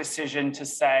producer decision to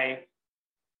say,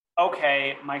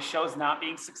 okay, my show's not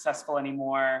being successful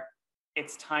anymore.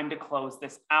 It's time to close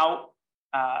this out,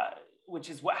 which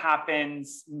is what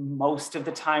happens most of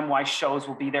the time, why shows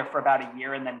will be there for about a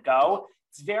year and then go.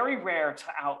 It's very rare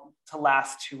to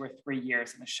last 2 or 3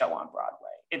 years in a show on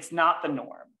Broadway. It's not the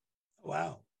norm.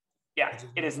 Wow. Yeah,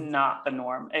 it is not the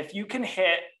norm. If you can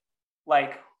hit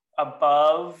like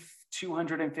above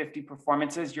 250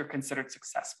 performances, you're considered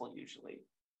successful usually.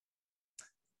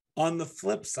 On the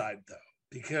flip side, though,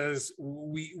 because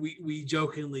we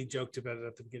jokingly joked about it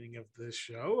at the beginning of this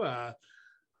show.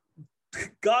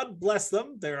 God bless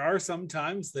them. There are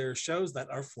sometimes there are shows that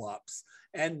are flops,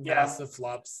 and massive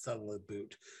flops to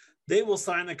boot. They will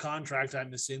sign a contract,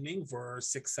 I'm assuming, for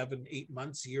 6, 7, 8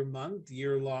 months,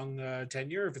 year-long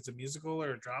tenure, if it's a musical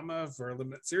or a drama for a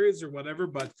limited series or whatever.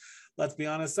 But let's be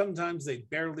honest, sometimes they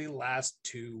barely last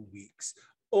 2 weeks.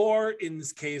 Or in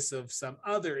this case of some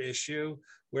other issue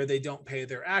where they don't pay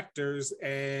their actors,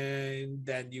 and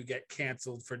then you get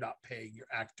canceled for not paying your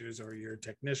actors or your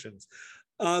technicians.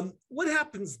 What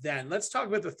happens then? Let's talk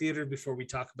about the theater before we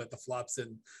talk about the flops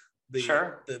and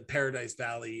the Paradise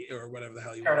Valley, or whatever the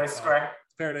hell you want to call it.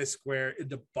 Paradise Square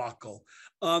debacle.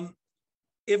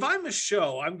 If I'm a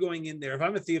show, I'm going in there. If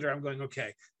I'm a theater, I'm going,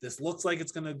 okay, this looks like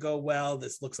it's going to go well.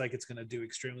 This looks like it's going to do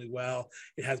extremely well.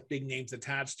 It has big names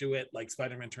attached to it, like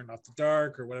Spider-Man Turned Off the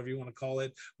Dark, or whatever you want to call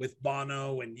it, with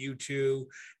Bono and U2.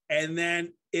 And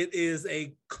then it is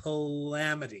a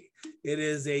calamity. It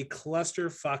is a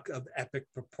clusterfuck of epic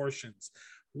proportions.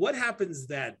 What happens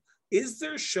then? Is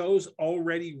there shows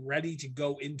already ready to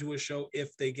go into a show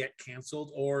if they get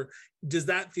canceled, or does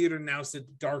that theater now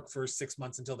sit dark for 6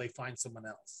 months until they find someone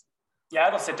else? Yeah,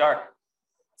 it'll sit dark.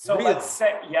 So really? Let's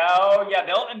say,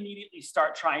 they'll immediately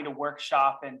start trying to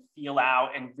workshop and feel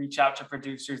out and reach out to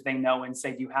producers they know and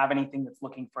say, do you have anything that's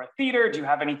looking for a theater? Do you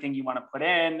have anything you want to put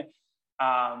in?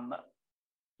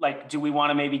 Do we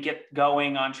want to maybe get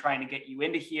going on trying to get you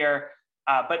into here?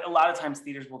 But a lot of times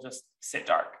theaters will just sit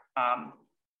dark.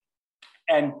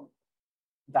 And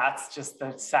that's just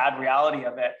the sad reality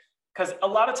of it. Because a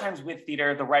lot of times with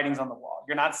theater, the writing's on the wall.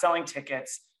 You're not selling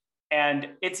tickets, and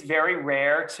it's very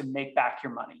rare to make back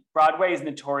your money. Broadway is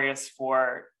notorious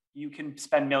for you can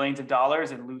spend millions of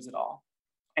dollars and lose it all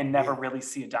and never really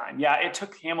see a dime. Yeah, it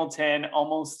took Hamilton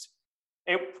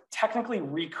it technically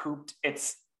recouped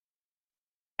its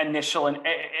initial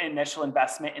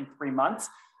investment in 3 months,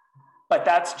 but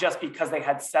that's just because they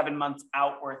had 7 months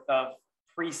out worth of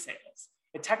pre-sales.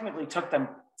 It technically took them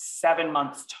 7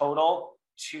 months total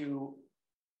to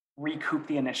recoup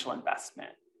the initial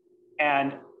investment.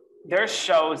 And there's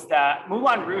shows that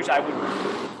Moulin Rouge,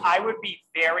 I would be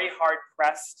very hard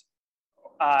pressed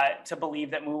to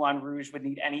believe that Moulin Rouge would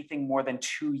need anything more than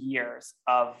 2 years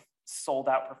of sold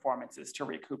out performances to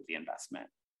recoup the investment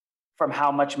from how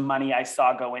much money I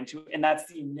saw go into it. And that's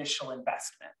the initial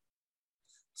investment.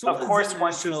 So of course,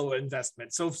 once additional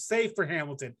investment. So say for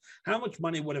Hamilton, how much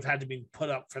money would have had to be put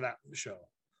up for that show?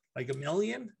 Like $1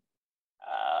 million?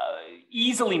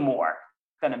 Easily more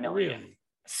than $1 million. Really?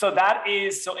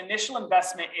 So initial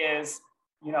investment is,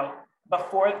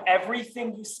 before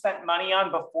everything you spent money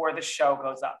on before the show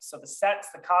goes up. So the sets,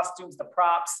 the costumes, the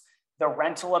props, the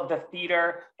rental of the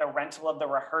theater, the rental of the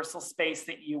rehearsal space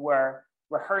that you were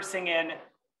rehearsing in,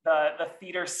 the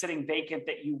theater sitting vacant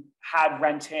that you had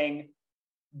renting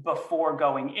before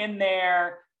going in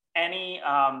there, any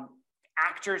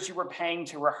actors you were paying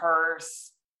to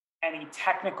rehearse, any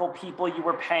technical people you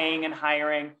were paying and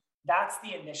hiring. That's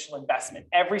the initial investment.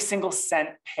 Every single cent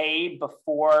paid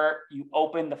before you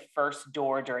open the first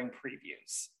door during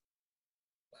previews.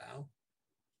 Wow.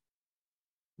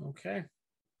 Okay.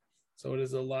 So it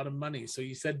is a lot of money. So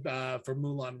you said for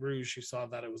Moulin Rouge, you saw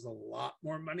that it was a lot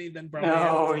more money than Broadway.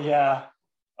 Oh, yeah.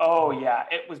 Oh, yeah.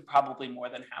 It was probably more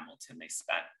than Hamilton they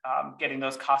spent getting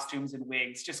those costumes and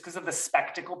wigs, just because of the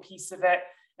spectacle piece of it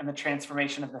and the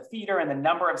transformation of the theater and the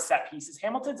number of set pieces.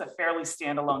 Hamilton's a fairly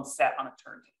standalone set on a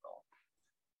turntable.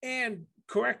 And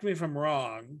correct me if I'm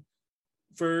wrong,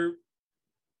 for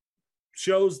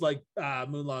shows like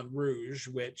Moulin Rouge,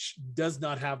 which does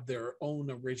not have their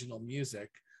own original music,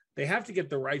 they have to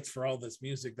get the rights for all this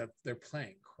music that they're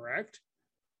playing, correct?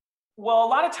 Well, a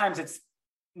lot of times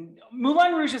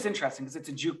Moulin Rouge is interesting because it's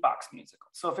a jukebox musical.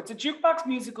 So if it's a jukebox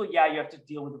musical, yeah, you have to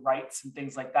deal with rights and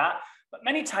things like that. But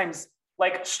many times,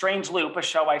 like Strange Loop, a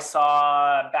show I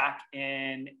saw back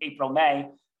in April, May,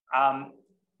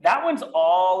 that one's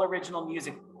all original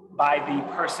music by the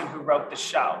person who wrote the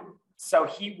show. So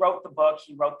he wrote the book,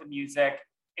 he wrote the music,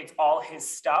 it's all his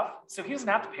stuff. So he doesn't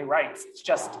have to pay rights. It's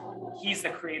just, he's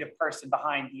the creative person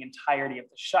behind the entirety of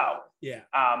the show. Yeah.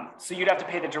 So you'd have to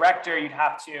pay the director, you'd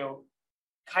have to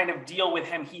kind of deal with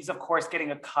him. He's of course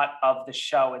getting a cut of the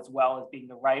show as well as being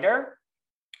the writer.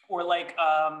 Or like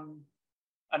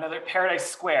another Paradise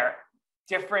Square,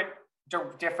 different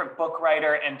book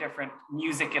writer and different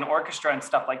music and orchestra and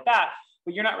stuff like that,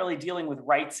 but you're not really dealing with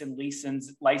rights and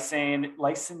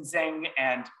licensing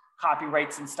and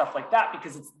copyrights and stuff like that,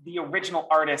 because it's the original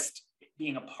artist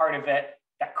being a part of it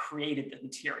that created the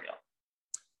material.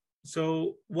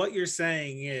 So what you're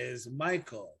saying is,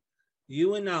 Michael,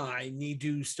 you and I need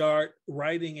to start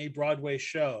writing a Broadway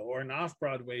show or an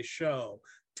off-Broadway show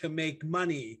to make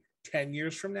money 10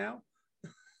 years from now?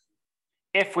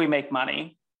 If we make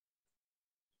money.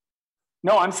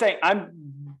 No,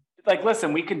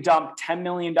 listen, we could dump $10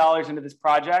 million into this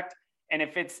project. And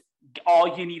if it's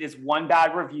all you need is one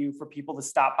bad review for people to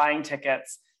stop buying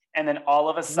tickets. And then all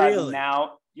of a sudden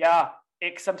now,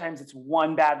 sometimes it's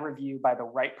one bad review by the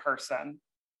right person,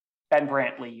 Ben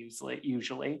Brantley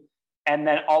usually. And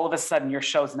then all of a sudden your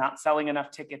show's not selling enough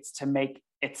tickets to make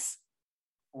its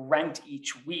rent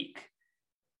each week.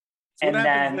 So what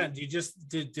happens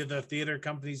then? Do the theater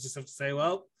companies just have to say,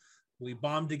 well, we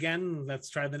bombed again, let's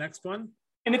try the next one?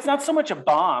 And it's not so much a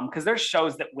bomb, because there's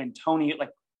shows that win Tony, like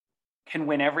can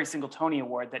win every single Tony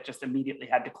Award that just immediately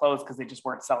had to close because they just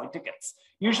weren't selling tickets.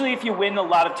 Usually if you win a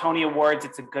lot of Tony Awards,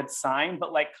 it's a good sign,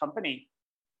 but like Company,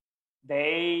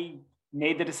 they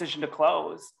made the decision to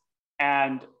close.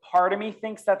 And part of me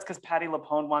thinks that's because Patti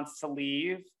LuPone wants to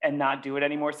leave and not do it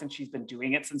anymore, since she's been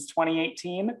doing it since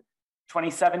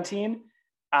 2017.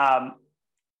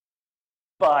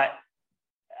 But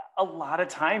a lot of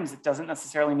times it doesn't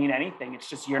necessarily mean anything. It's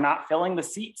just you're not filling the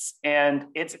seats, and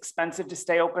it's expensive to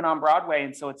stay open on Broadway.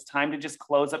 And so it's time to just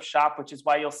close up shop, which is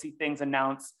why you'll see things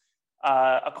announce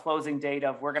a closing date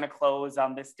of we're going to close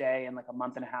on this day in like a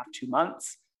month and a half, 2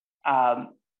 months.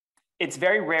 It's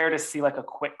very rare to see like a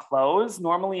quick close.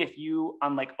 Normally, if you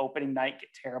on like opening night get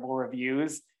terrible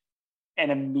reviews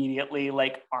and immediately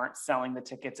like aren't selling the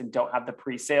tickets and don't have the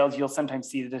pre-sales, you'll sometimes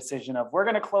see the decision of we're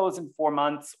going to close in 4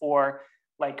 months. Or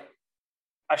like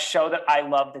a show that I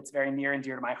love that's very near and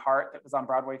dear to my heart that was on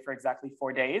Broadway for exactly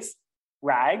 4 days,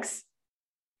 Rags.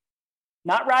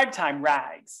 Not Ragtime,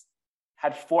 Rags.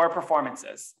 Had 4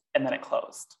 performances and then it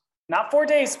closed. Not 4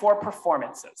 days, 4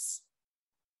 performances.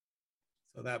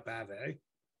 So that bad, eh?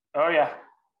 Oh, yeah.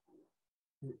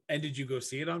 And did you go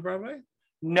see it on Broadway?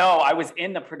 No, I was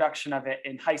in the production of it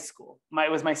in high school.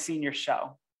 It was my senior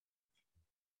show.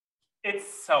 It's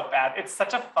so bad. It's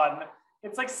such a fun,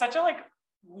 it's like such a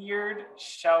weird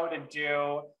show to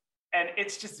do. And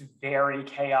it's just very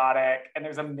chaotic. And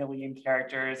there's a million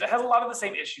characters. It has a lot of the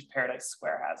same issues Paradise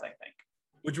Square has, I think.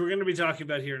 Which we're going to be talking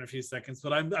about here in a few seconds,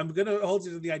 but I'm going to hold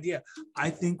you to the idea.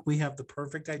 I think we have the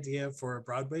perfect idea for a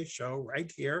Broadway show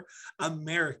right here.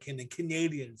 American and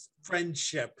Canadians,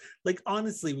 friendship. Like,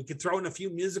 honestly, we could throw in a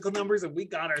few musical numbers and we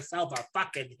got ourselves a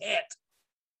fucking hit.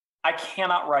 I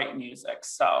cannot write music,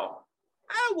 so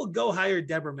I will go hire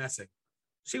Deborah Messing.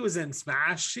 She was in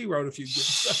Smash. She wrote a few good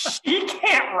stuff. She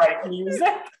can't write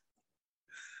music.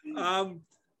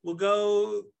 We'll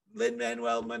go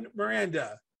Lin-Manuel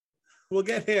Miranda. We'll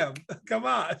get him. Come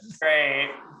on.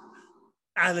 Great.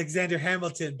 Alexander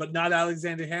Hamilton, but not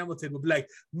Alexander Hamilton. We'll be like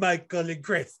Michael and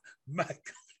Chris. Michael and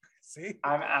Chris. See?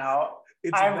 I'm out.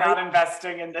 I'm not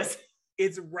investing in this.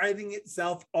 It's writing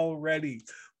itself already.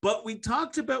 But we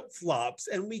talked about flops,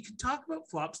 and we can talk about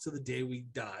flops to the day we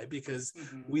die because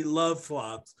we love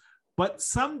flops. But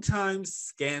sometimes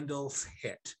scandals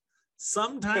hit.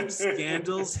 Sometimes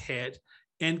scandals hit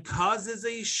and causes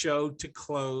a show to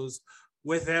close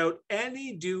without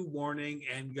any due warning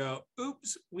and go,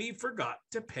 oops, we forgot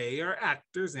to pay our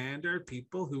actors and our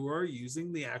people who are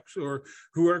using the actual, or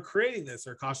who are creating this,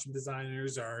 our costume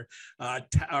designers, our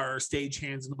stage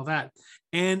hands and all that.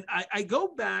 And I go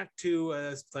back to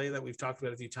a play that we've talked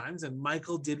about a few times, and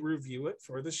Michael did review it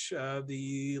for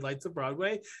the Lights of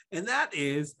Broadway, and that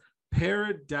is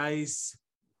Paradise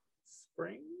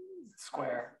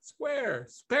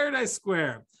Paradise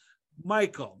Square.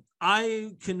 Michael,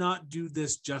 I cannot do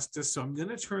this justice, so I'm going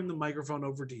to turn the microphone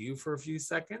over to you for a few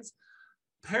seconds.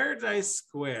 Paradise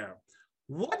Square,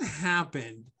 what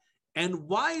happened, and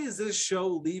why is this show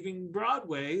leaving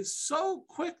Broadway so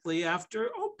quickly after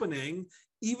opening,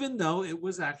 even though it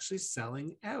was actually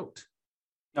selling out?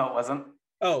 No, it wasn't.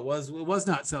 Oh, it was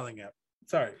not selling out.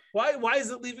 Sorry. Why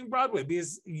is it leaving Broadway?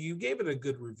 Because you gave it a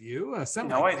good review.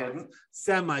 No, I didn't.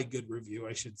 Semi-good review,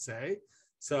 I should say.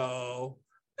 So...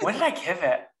 What did I give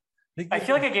it? I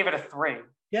feel like I gave it a 3.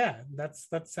 Yeah, that's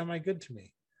semi-good to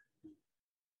me.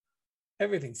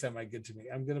 Everything's semi-good to me.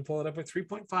 I'm going to pull it up at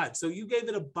 3.5. So you gave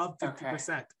it above 50%.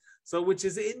 Okay. So which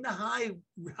is in the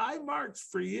high marks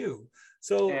for you.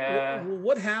 So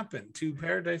what happened to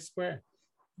Paradise Square?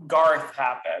 Garth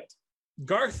happened.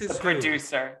 Garth is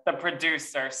the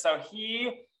producer. So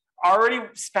he already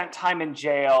spent time in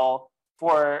jail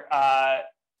for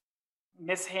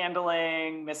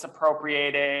mishandling,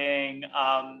 misappropriating.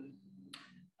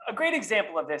 A great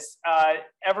example of this,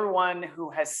 everyone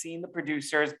who has seen the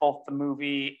producers, both the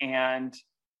movie and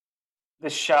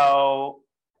the show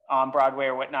on Broadway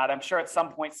or whatnot, I'm sure at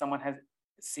some point someone has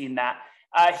seen that.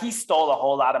 He stole a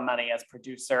whole lot of money as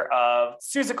producer of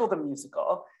Seussical the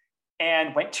Musical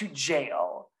and went to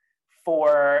jail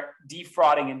for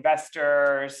defrauding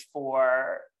investors,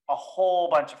 for a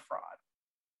whole bunch of fraud.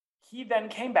 He then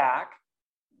came back,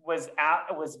 was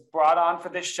brought on for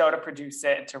this show to produce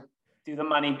it, to do the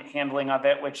money handling of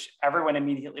it, which everyone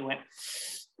immediately went,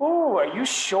 "Ooh, are you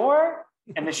sure?"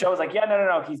 And the show was like, "Yeah,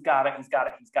 no, he's got it.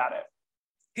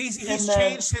 He's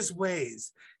changed his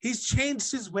ways. He's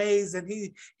changed his ways, and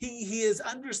he has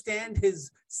understand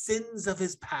his sins of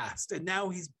his past, and now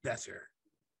he's better."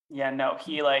 Yeah, no,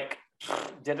 he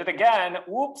did it again.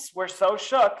 Whoops, we're so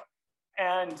shook.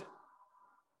 And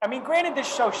I mean, granted,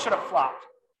 this show should have flopped.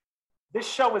 This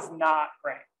show was not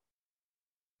great.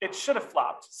 It should have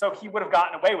flopped, so he would have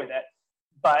gotten away with it.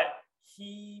 But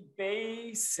he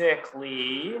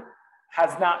basically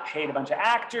has not paid a bunch of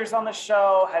actors on the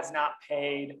show, has not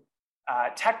paid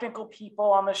technical people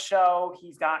on the show.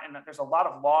 There's a lot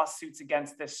of lawsuits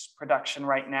against this production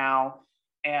right now.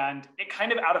 And it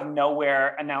kind of out of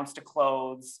nowhere announced a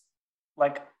close.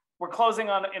 We're closing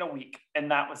in a week,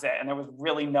 and that was it. And there was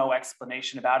really no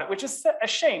explanation about it, which is a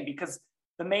shame because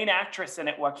the main actress in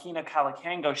it, Joaquina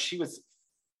Calacango, she was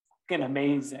fucking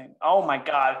amazing. Oh my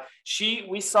God.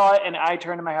 We saw it, and I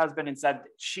turned to my husband and said,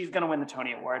 she's going to win the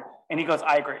Tony Award. And he goes,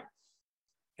 I agree.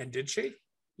 And did she?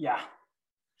 Yeah.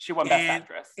 She won Best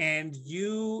Actress. And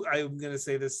I'm going to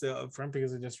say this up front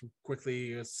because I just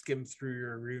quickly skimmed through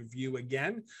your review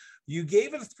again. You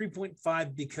gave it a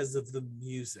 3.5 because of the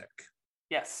music.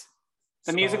 Yes.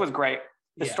 The music was great.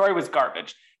 The story was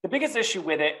garbage. The biggest issue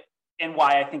with it, and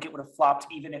why I think it would have flopped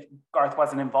even if Garth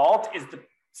wasn't involved, is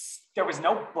there was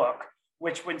no book,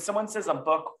 which when someone says a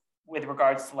book with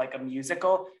regards to a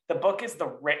musical, the book is the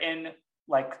written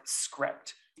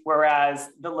script, whereas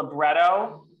the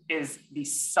libretto is the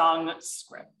sung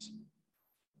script.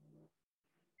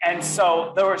 And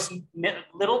so there was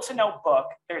little to no book.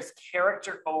 There's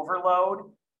character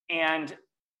overload, and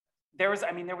there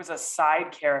was a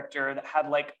side character that had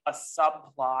a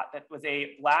subplot that was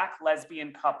a Black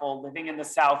lesbian couple living in the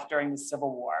South during the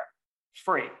Civil War,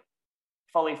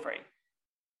 fully free.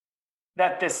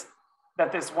 That this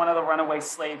one of the runaway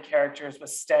slave characters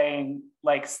was staying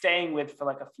with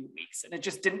for a few weeks, and it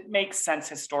just didn't make sense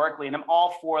historically. And I'm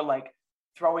all for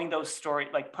throwing those stories,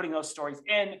 putting those stories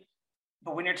in,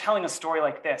 but when you're telling a story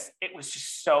like this, it was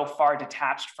just so far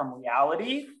detached from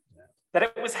reality that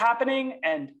it was happening,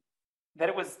 and that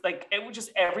it was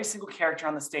just every single character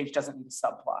on the stage doesn't need a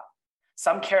subplot.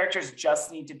 Some characters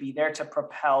just need to be there to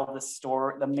propel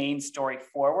the main story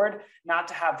forward, not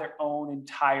to have their own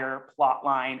entire plot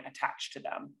line attached to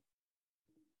them.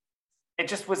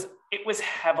 It was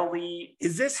heavily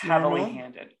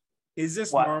handed. Is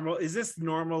this What? normal? Is this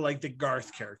normal, like the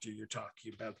Garth character you're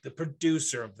talking about, the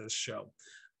producer of this show?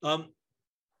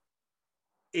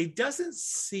 It doesn't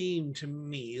seem to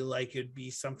me like it'd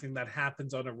be something that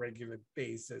happens on a regular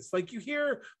basis. Like, you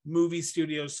hear movie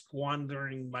studios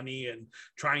squandering money and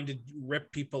trying to rip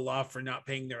people off for not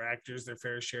paying their actors their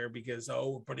fair share because,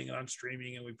 we're putting it on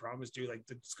streaming and we promised you, like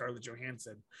the Scarlett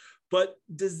Johansson. But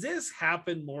does this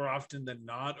happen more often than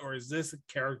not, or is this a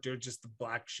character just the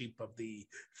black sheep of the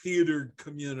theater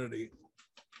community?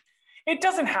 It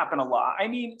doesn't happen a lot. I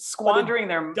mean, squandering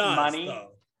their money.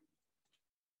 Though.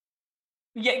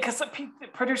 Yeah, because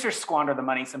producers squander the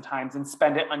money sometimes and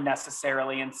spend it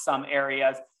unnecessarily in some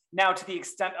areas. Now, to the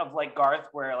extent of like Garth,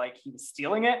 where like he was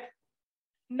stealing it,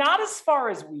 not as far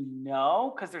as we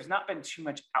know, because there's not been too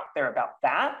much out there about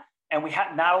that, and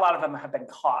not a lot of them have been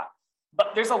caught.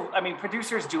 But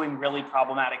producers doing really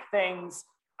problematic things.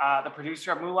 The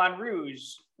producer of Moulin Rouge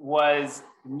was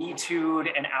Me Too'd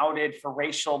and outed for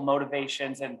racial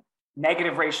motivations and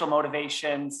negative racial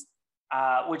motivations.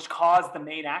 Which caused the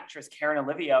main actress, Karen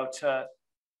Olivio, to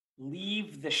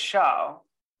leave the show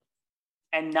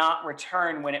and not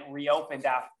return when it reopened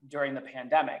during the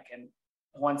pandemic. And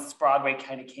once Broadway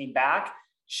kind of came back,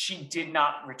 she did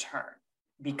not return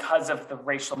because of the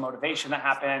racial motivation that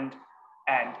happened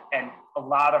and a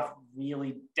lot of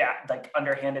really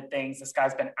underhanded things. This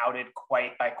guy's been outed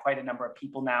by quite a number of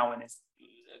people now and is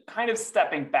kind of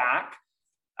stepping back.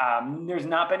 There's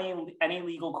not been any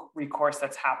legal recourse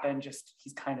that's happened, just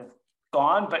he's kind of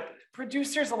gone. But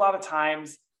producers, a lot of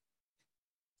times,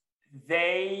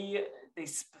 they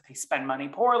spend money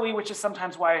poorly, which is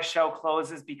sometimes why a show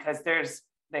closes, because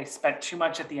they spent too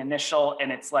much at the initial,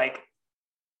 and it's like,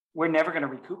 we're never going to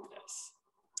recoup this.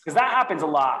 Because that happens a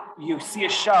lot. You see a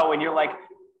show and you're like,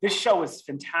 this show is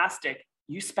fantastic.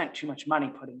 You spent too much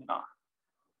money putting it on.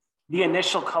 The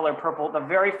initial Color Purple, the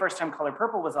very first time Color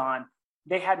Purple was on,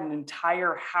 they had an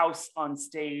entire house on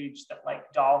stage that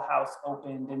like Dollhouse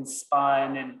opened and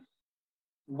spun, and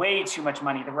way too much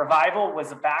money. The Revival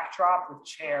was a backdrop with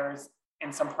chairs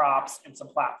and some props and some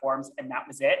platforms, and that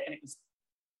was it. And it was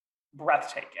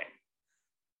breathtaking.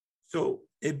 So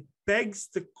it begs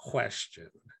the question,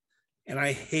 and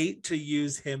I hate to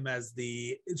use him as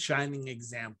the shining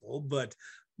example, but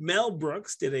Mel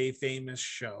Brooks did a famous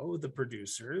show, The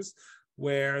Producers,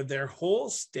 where their whole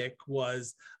stick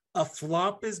was a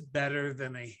flop is better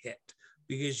than a hit,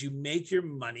 because you make your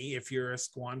money, if you're a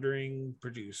squandering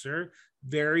producer,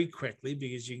 very quickly,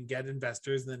 because you can get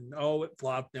investors. Then, it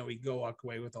flopped. Now we go walk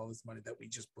away with all this money that we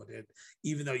just put in,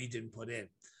 even though you didn't put in.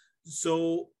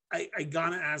 So I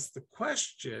gotta ask the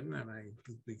question, and I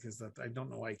don't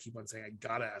know why I keep on saying I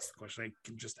gotta ask the question. I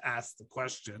can just ask the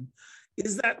question: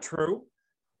 is that true?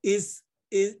 Is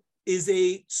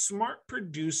a smart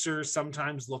producer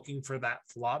sometimes looking for that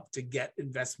flop to get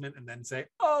investment and then say,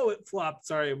 it flopped,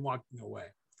 sorry, I'm walking away?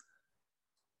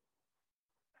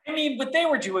 I mean, what they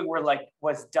were doing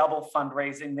was double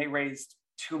fundraising. They raised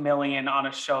 $2 million on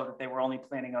a show that they were only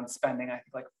planning on spending, I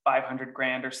think, like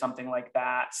 $500,000 or something like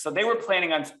that. So they were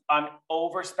planning on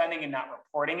overspending and not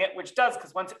reporting it, which does,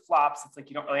 because once it flops, it's like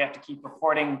you don't really have to keep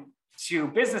reporting to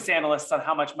business analysts on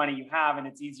how much money you have, and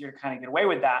it's easier to kind of get away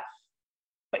with that.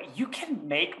 But you can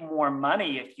make more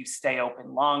money if you stay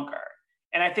open longer.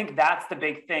 And I think that's the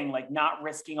big thing, like not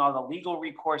risking all the legal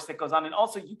recourse that goes on. And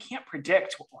also, you can't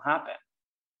predict what will happen.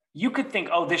 You could think,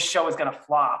 this show is going to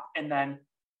flop, and then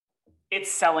it's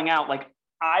selling out. Like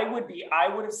I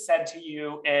would have said to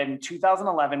you in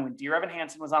 2011, when Dear Evan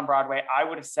Hansen was on Broadway, I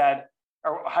would have said,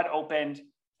 or had opened,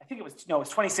 it was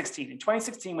 2016. In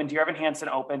 2016, when Dear Evan Hansen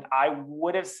opened, I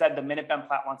would have said the minute Ben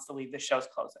Platt wants to leave, the show's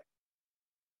closing.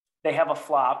 They have a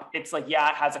flop. It's like, it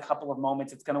has a couple of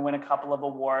moments. It's going to win a couple of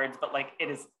awards, but like it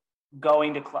is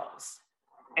going to close.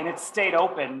 And it stayed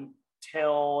open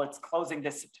till it's closing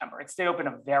this September. It stayed open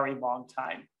a very long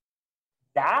time.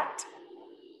 I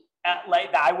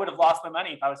would have lost my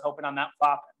money if I was hoping on that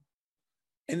flop.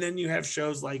 And then you have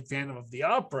shows like Phantom of the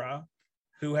Opera,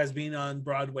 who has been on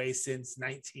Broadway since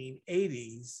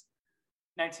 1980s.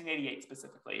 1988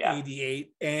 specifically, yeah.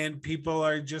 88. And people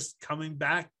are just coming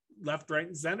back left, right,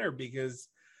 and center, because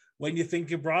when you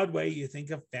think of Broadway, you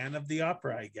think of Phantom of the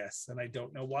Opera, I guess. And I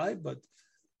don't know why, but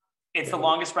it's the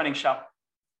longest running show.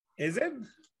 Is it?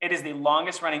 It is the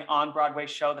longest running on Broadway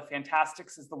show. The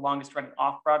Fantastics is the longest running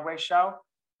off Broadway show.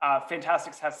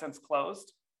 Fantastics has since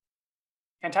closed.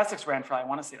 Fantastics ran for, I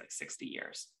want to say, like 60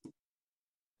 years.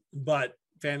 But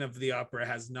Phantom of the Opera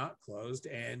has not closed,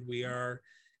 and we are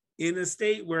in a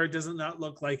state where it does not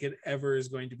look like it ever is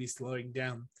going to be slowing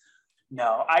down.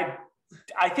 No,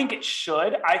 I think it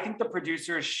should. I think the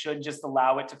producers should just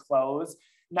allow it to close,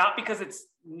 not because it's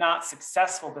not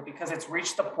successful, but because it's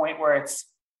reached the point where it's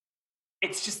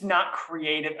just not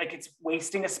creative. Like, it's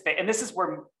wasting a space. And this is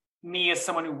where me, as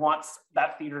someone who wants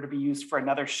that theater to be used for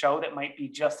another show that might be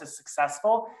just as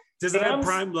successful. Does it have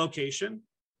prime location?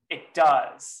 It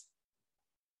does.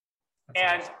 That's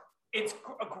and awesome. It's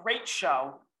a great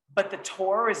show, but the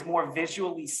tour is more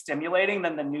visually stimulating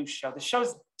than the new show. The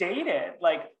show's dated,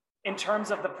 like, in terms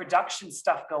of the production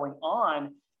stuff going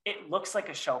on. It looks like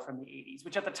a show from the 80s,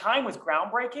 which at the time was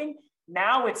groundbreaking.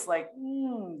 Now it's like,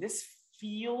 this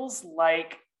feels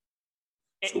like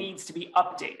it needs to be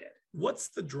updated. What's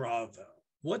the draw, though?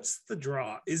 What's the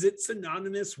draw? Is it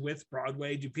synonymous with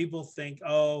Broadway? Do people think,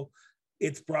 oh,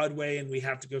 it's Broadway and we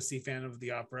have to go see Phantom of the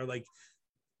Opera? Like,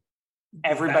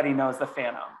 everybody knows the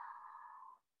Phantom.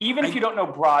 Even if you don't know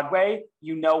Broadway,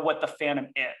 you know what the Phantom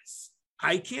is.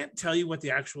 I can't tell you what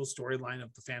the actual storyline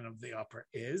of the Phantom of the Opera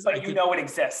is. But you know it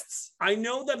exists. I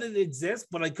know that it exists,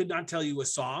 but I could not tell you a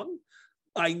song.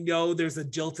 I know there's a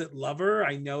jilted lover.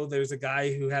 I know there's a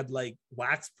guy who had like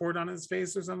wax poured on his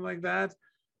face or something like that.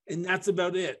 And that's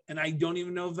about it. And I don't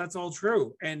even know if that's all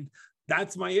true. And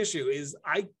that's my issue is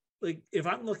if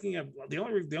I'm looking at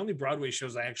the only Broadway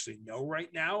shows I actually know right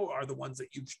now are the ones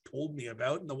that you've told me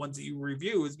about and the ones that you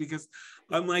review, is because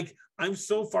I'm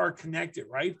so far connected,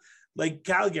 right? Like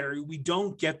Calgary, we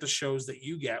don't get the shows that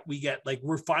you get. We get, like,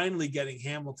 we're finally getting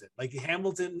Hamilton. Like,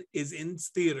 Hamilton is in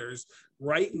theaters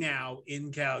right now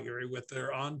in Calgary with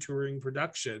their on touring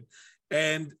production.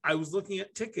 And I was looking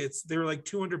at tickets, they were like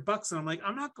 $200. And I'm like,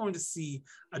 I'm not going to see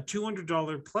a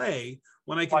 $200 play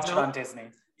when I can watch it on Disney.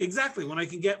 Exactly. When I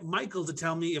can get Michael to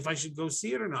tell me if I should go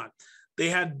see it or not. They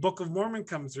had Book of Mormon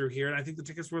come through here, and I think the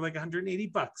tickets were like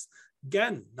 $180.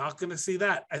 Again, not going to see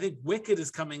that. I think Wicked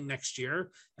is coming next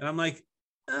year, and I'm like,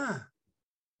 I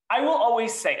will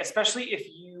always say, especially if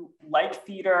you like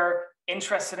theater,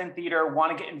 interested in theater,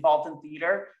 want to get involved in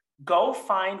theater, go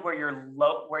find where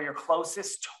your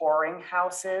closest touring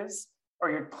house is, or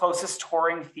your closest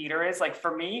touring theater is. Like,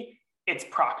 for me, it's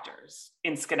Proctor's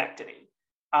in Schenectady.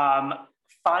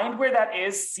 Find where that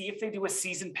is, see if they do a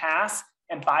season pass,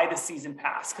 and buy the season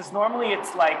pass. Because normally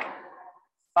it's like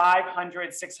 $500,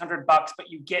 $600, but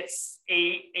you get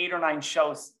eight or nine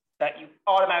shows that you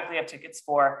automatically have tickets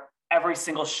for every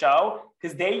single show.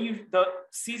 Because the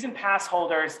season pass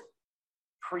holders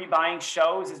pre-buying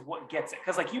shows is what gets it.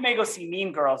 Because, like, you may go see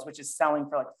Mean Girls, which is selling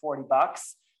for like $40,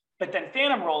 but then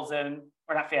Phantom rolls in,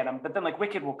 or not Phantom, but then like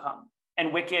Wicked will come,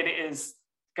 and Wicked is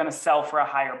going to sell for a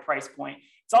higher price point.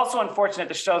 It's also unfortunate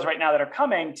the shows right now that are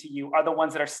coming to you are the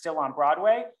ones that are still on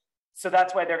Broadway. So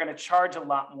that's why they're going to charge a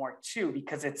lot more too,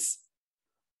 because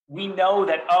we know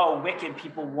that, Wicked,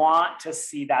 people want to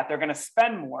see that. They're going to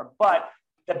spend more. But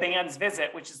The Band's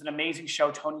Visit, which is an amazing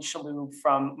show, Tony Shalhoub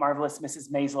from Marvelous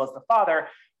Mrs. Maisel as the father,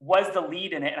 was the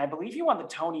lead in it. And I believe he won the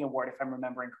Tony Award, if I'm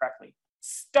remembering correctly.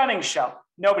 Stunning show.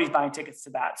 Nobody's buying tickets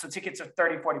to that. So tickets are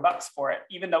 $30, $40 for it,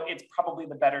 even though it's probably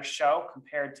the better show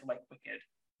compared to like Wicked.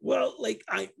 Well, like,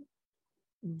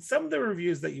 some of the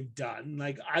reviews that you've done,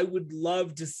 like, I would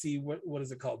love to see what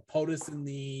is it called? POTUS and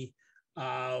the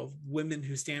Women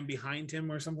Who Stand Behind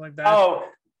Him or something like that. Oh,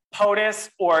 POTUS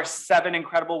or 7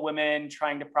 incredible women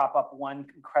trying to prop up one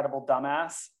incredible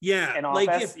dumbass. Yeah, in like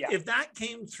office. If that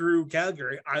came through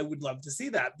Calgary, I would love to see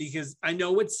that, because I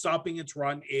know it's stopping its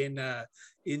run in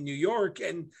New York,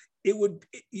 and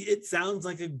it sounds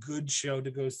like a good show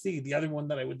to go see. The other one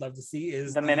that I would love to see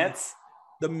is The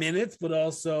Minutes, but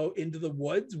also Into the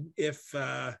Woods. If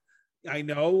I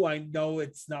know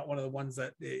it's not one of the ones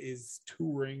that is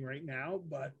touring right now,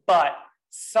 but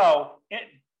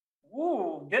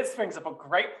this brings up a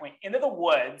great point. Into the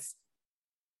Woods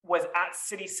was at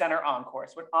City Center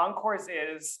Encores. What Encores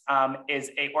is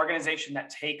a organization that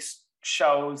takes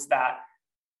shows that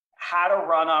had a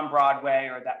run on Broadway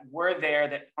or that were there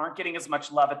that aren't getting as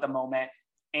much love at the moment,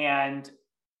 and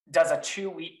does a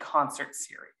 2-week concert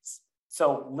series.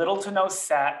 So little to no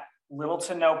set, little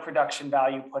to no production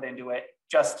value put into it.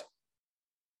 Just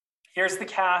here's the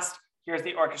cast, here's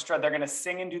the orchestra. They're going to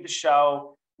sing and do the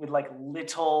show with like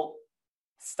little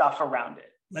stuff around it.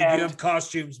 Like, you have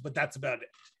costumes, but that's about it.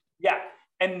 Yeah.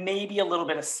 And maybe a little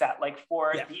bit of set. Like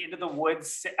for the Into the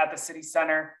Woods at the City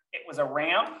Center, it was a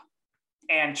ramp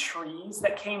and trees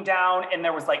that came down, and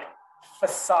there was like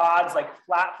facades, like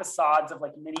flat facades of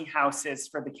like mini houses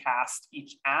for the cast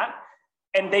each act.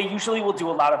 And they usually will do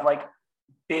a lot of like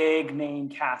big name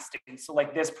casting. So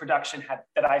like this production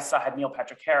that I saw had Neil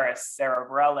Patrick Harris, Sarah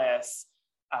Bareilles,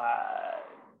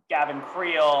 Gavin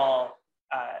Creel,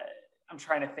 I'm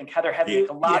trying to think, Heather Headley,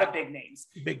 a lot of big names.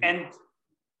 And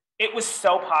it was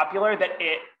so popular that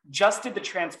it just did the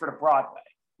transfer to Broadway,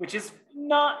 which is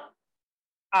not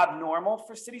abnormal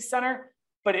for City Center,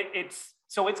 but it's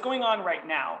going on right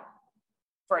now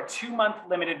for a 2-month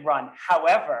limited run.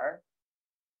 However,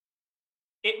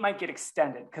 it might get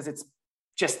extended because it's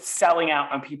just selling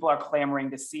out and people are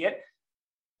clamoring to see it.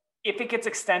 If it gets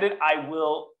extended, I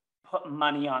will put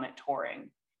money on it touring.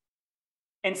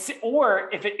 Or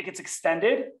if it gets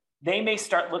extended, they may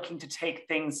start looking to take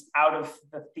things out of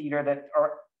the theater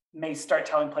or may start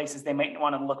telling places they might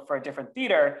want to look for a different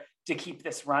theater to keep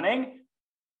this running.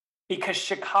 Because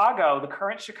Chicago, the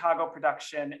current Chicago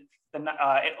production,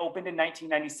 it opened in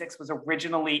 1996, was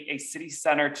originally a City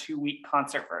Center 2-week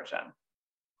concert version.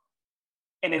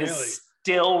 And it is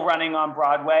still running on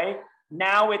Broadway.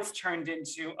 Now it's turned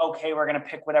into, okay, we're going to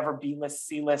pick whatever B-list,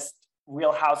 C-list,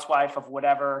 Real Housewife of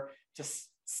whatever to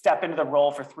step into the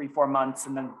role for 3-4 months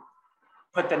and then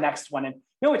put the next one in.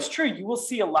 No, it's true. You will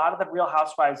see a lot of the Real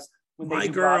Housewives when they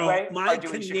do Broadway. My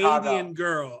Canadian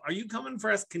girl. Are you coming for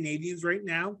us Canadians right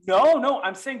now? No,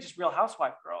 I'm saying just Real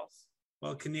Housewife girls.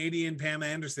 Well, Canadian Pam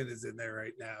Anderson is in there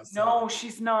right now. So. No,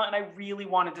 she's not, and I really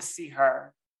wanted to see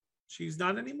her. She's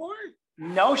not anymore?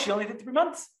 No, she only did 3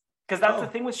 months. Because that's the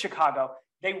thing with Chicago.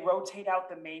 They rotate out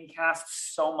the main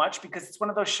cast so much because it's one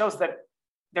of those shows that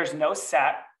there's no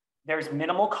set, there's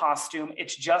minimal costume,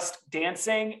 it's just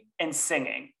dancing and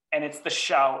singing. And it's the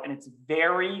show, and it's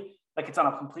very, like it's on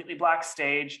a completely black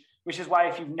stage, which is why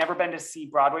if you've never been to see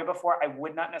Broadway before, I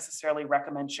would not necessarily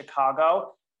recommend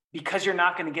Chicago because you're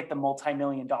not going to get the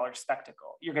multi-million-dollar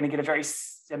spectacle. You're going to get a very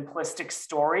simplistic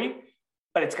story,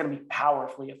 but it's going to be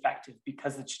powerfully effective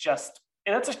because it's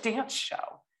a dance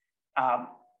show.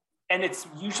 And it's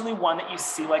usually one that you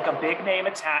see like a big name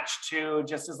attached to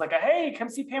just as like hey, come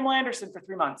see Pamela Anderson for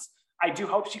 3 months. I do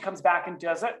hope she comes back and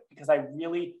does it because I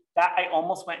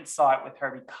almost went and saw it with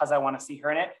her because I want to see her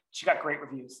in it. She got great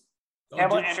reviews.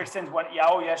 Pamela Anderson's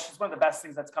she's one of the best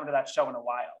things that's come to that show in a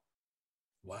while.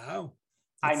 Wow.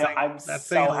 I know. That's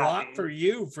saying a lot for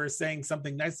you for saying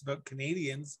something nice about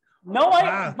Canadians. No,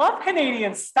 I love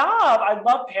Canadians. Stop. I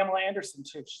love Pamela Anderson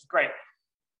too. She's great.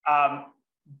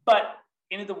 But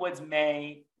Into the Woods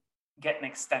may get an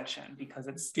extension because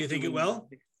it's. Do you think it will?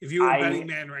 If you were a betting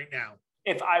man right now.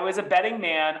 If I was a betting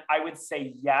man, I would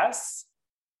say yes.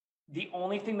 The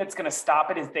only thing that's going to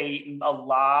stop it is a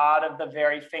lot of the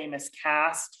very famous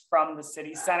cast from the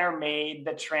City Center made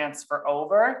the transfer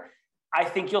over. I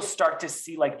think you'll start to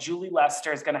see like Julie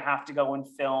Lester is going to have to go and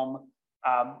film.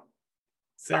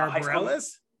 Sarah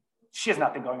Bareilles? She has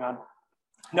nothing going on.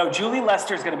 No, Julie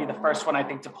Lester is going to be the first one, I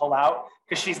think, to pull out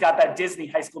because she's got that Disney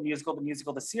High School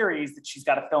Musical, the series that she's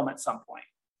got to film at some point.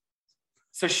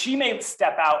 So she may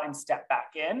step out and step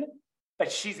back in,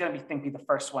 but she's going to be the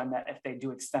first one that if they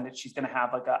do extend it, she's going to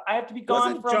have I have to be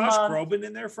gone for a month. Wasn't Josh Groban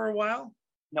in there for a while?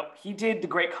 No, he did The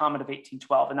Great Comet of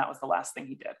 1812, and that was the last thing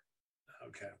he did.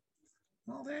 Okay.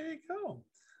 Well, there you go.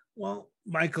 Well,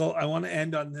 Michael, I want to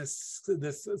end on this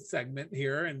segment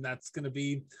here, and that's going to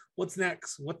be what's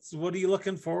next. What are you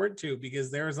looking forward to?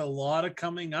 Because there's a lot of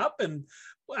coming up, and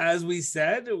as we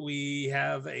said, we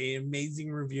have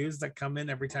amazing reviews that come in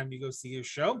every time you go see a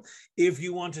show. If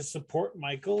you want to support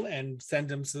Michael and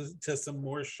send him to some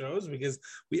more shows, because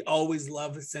we always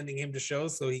love sending him to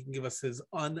shows so he can give us his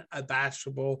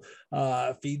unabashable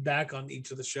feedback on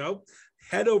each of the show,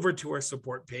 head over to our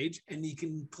support page and you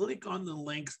can click on the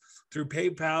links through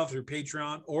PayPal, through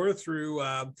Patreon, or through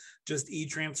just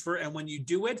e-transfer. And when you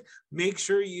do it, make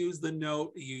sure you use the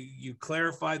note. You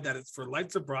clarify that it's for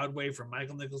Lights of Broadway from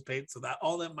Michael Nichols Pate, so that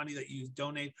all that money that you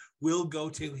donate will go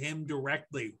to him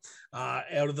directly.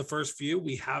 Out of the first few,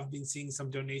 we have been seeing some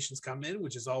donations come in,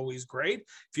 which is always great.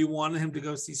 If you want him to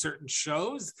go see certain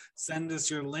shows, send us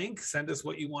your link, send us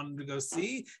what you want him to go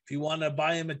see. If you want to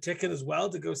buy him a ticket as well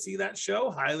to go see that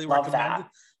show, highly recommend it.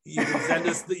 You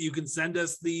can send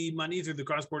us the money through the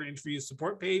Cross Border Interviews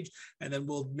support page, and then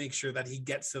we'll make sure that he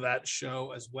gets to that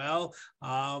show as well.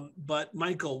 But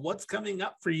Michael, what's coming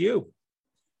up for you?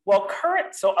 Well,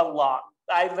 a lot.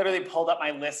 I literally pulled up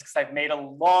my list because I've made a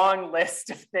long list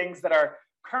of things that are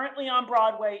currently on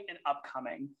Broadway and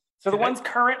upcoming. So the ones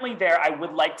currently there, I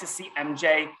would like to see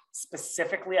MJ.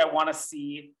 Specifically, I want to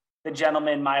see the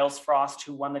gentleman, Miles Frost,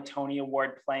 who won the Tony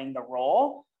Award playing the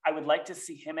role. I would like to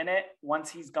see him in it. Once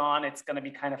he's gone, it's going to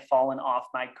be kind of fallen off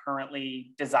my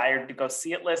currently desired to go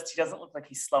see it list. He doesn't look like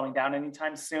he's slowing down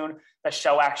anytime soon. The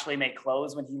show actually may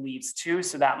close when he leaves too,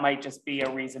 so that might just be a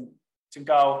reason to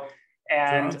go.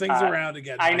 And throwing things around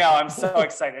again. I know, I'm so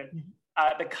excited.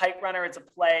 The Kite Runner is a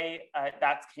play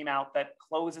that came out that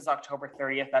closes October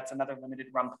 30th. That's another limited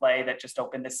run play that just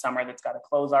opened this summer that's got a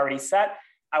close already set.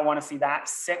 I want to see that.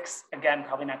 Six, again,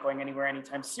 probably not going anywhere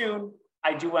anytime soon.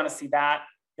 I do want to see that.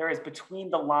 There is Between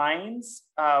the Lines,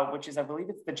 which is, I believe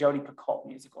it's the Jodi Picoult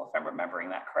musical, if I'm remembering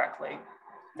that correctly.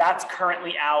 That's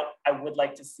currently out. I would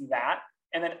like to see that.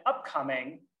 And then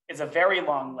upcoming is a very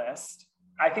long list.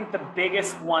 I think the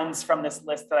biggest ones from this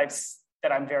list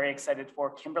that I'm very excited for,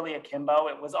 Kimberly Akimbo.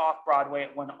 It was off Broadway.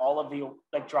 It won all of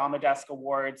the Drama Desk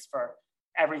awards for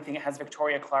everything. It has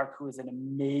Victoria Clark, who is an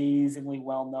amazingly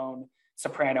well-known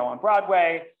soprano on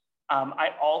Broadway. I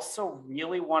also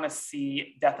really want to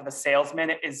see Death of a Salesman.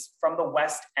 It is from the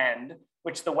West End,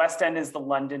 which the West End is the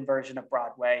London version of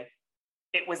Broadway.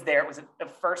 It was there. It was the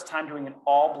first time doing an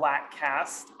all-Black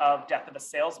cast of Death of a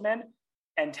Salesman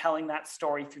and telling that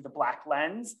story through the Black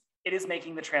lens. It is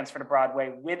making the transfer to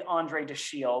Broadway with Andre de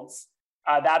Shields.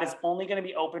 That is only going to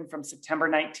be open from September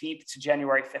 19th to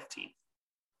January 15th.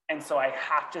 And so I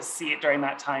have to see it during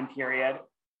that time period.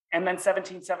 And then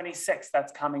 1776,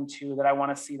 that's coming too, that I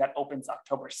want to see. That opens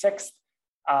October 6th.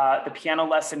 The piano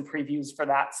lesson previews for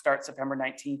that start September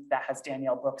 19th. That has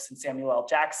Danielle Brooks and Samuel L.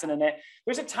 Jackson in it.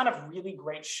 There's a ton of really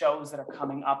great shows that are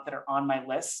coming up that are on my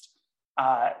list.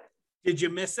 Did you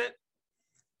miss it?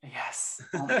 Yes.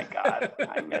 Oh my God,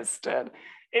 I missed it.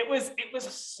 It was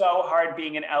so hard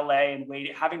being in LA and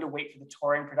having to wait for the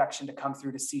touring production to come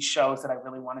through to see shows that I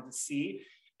really wanted to see.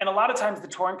 And a lot of times the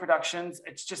touring productions,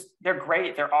 it's just, they're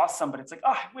great, they're awesome, but it's like,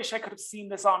 oh, I wish I could have seen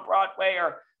this on Broadway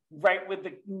or right with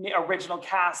the original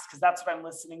cast, because that's what I'm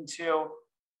listening to.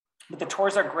 But the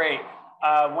tours are great.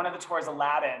 One of the tours,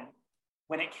 Aladdin,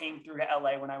 when it came through to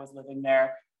LA when I was living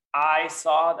there, I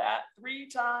saw that 3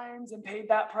 times and paid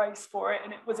that price for it.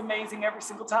 And it was amazing every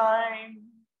single time.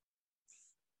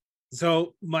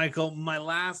 So, Michael, my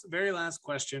very last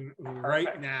question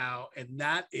right now, and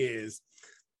that is,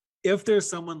 if there's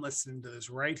someone listening to this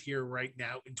right here, right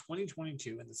now in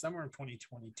 2022, in the summer of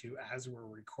 2022, as we're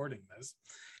recording this,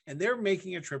 and they're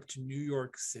making a trip to New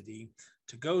York City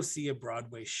to go see a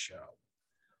Broadway show,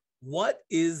 what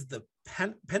is the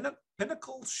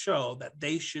pinnacle show that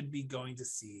they should be going to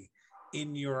see,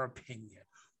 in your opinion?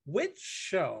 Which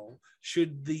show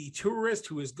should the tourist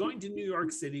who is going to New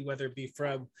York City, whether it be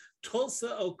from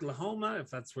Tulsa, Oklahoma,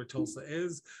 if that's where Tulsa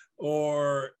is,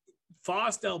 or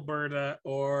Faust, Alberta,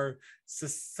 or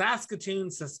Saskatoon,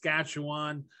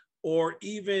 Saskatchewan, or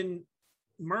even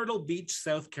Myrtle Beach,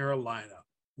 South Carolina,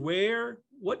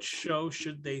 what show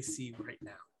should they see right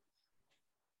now?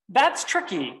 That's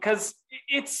tricky because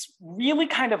it's really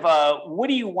kind of what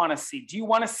do you want to see? Do you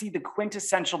want to see the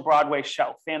quintessential Broadway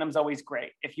show? Phantom's always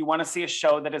great. If you want to see a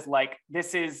show that is like,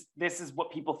 this is what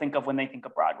people think of when they think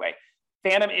of Broadway.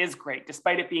 Phantom is great.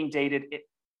 Despite it being dated,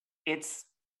 it's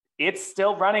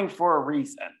still running for a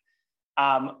reason.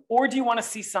 Or do you want to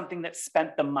see something that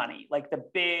spent the money? Like the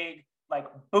big, like,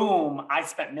 boom, I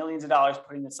spent millions of dollars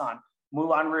putting this on.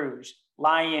 Moulin Rouge,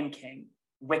 Lion King,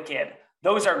 Wicked.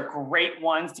 Those are great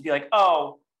ones to be like,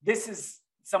 oh, this is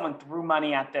someone threw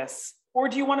money at this. Or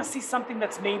do you want to see something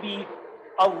that's maybe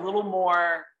a little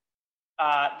more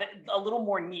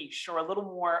niche, or a little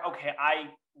more, okay, I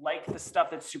like the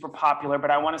stuff that's super popular, but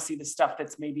I want to see the stuff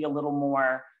that's maybe a little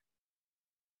more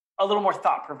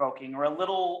thought-provoking, or a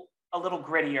little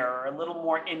grittier, or a little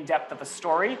more in-depth of a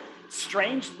story.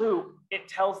 Strange Loop, it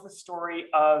tells the story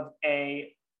of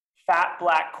a fat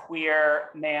Black queer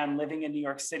man living in New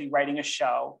York City writing a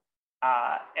show,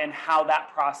 and how that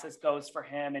process goes for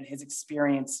him and his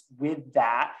experience with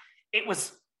that. It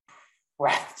was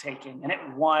breathtaking, and it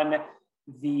won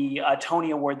the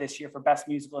Tony Award this year for Best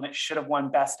Musical, and it should have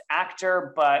won Best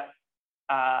Actor, but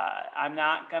I'm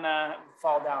not gonna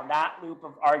fall down that loop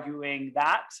of arguing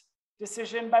that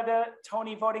decision by the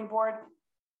Tony voting board.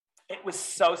 It was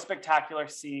so spectacular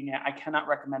seeing it. I cannot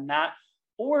recommend that.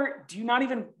 Or do you not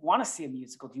even want to see a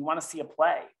musical? Do you want to see a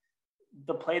play?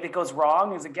 The Play That Goes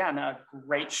Wrong is, again, a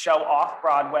great show off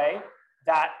Broadway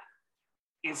that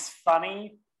is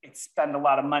funny. It spent a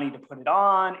lot of money to put it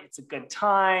on. It's a good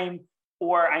time.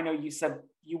 Or I know you said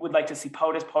you would like to see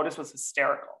POTUS. POTUS was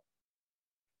hysterical.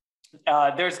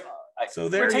 So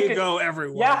there you go,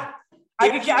 everyone. Yeah, I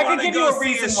could give you a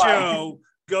reason why.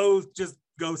 Just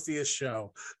go see a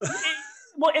show.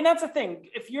 Well, and that's the thing.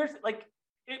 If you're like,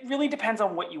 it really depends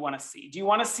on what you want to see. Do you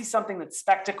want to see something that's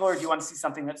spectacle, or do you want to see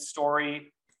something that's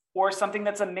story, or something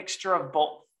that's a mixture of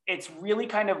both? It's really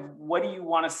kind of, what do you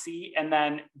want to see, and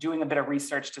then doing a bit of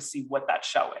research to see what that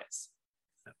show is.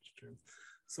 That's true.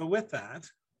 So with that,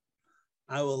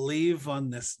 I will leave on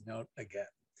this note again.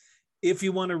 If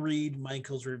you want to read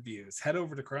Michael's reviews, head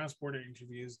over to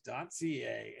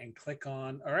crossborderinterviews.ca and click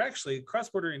on, or actually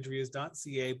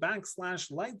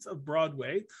crossborderinterviews.ca/Lights of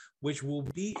Broadway, which will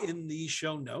be in the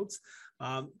show notes.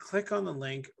 Click on the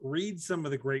link, read some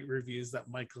of the great reviews that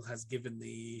Michael has given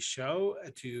the show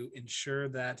to ensure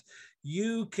that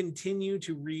you continue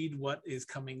to read what is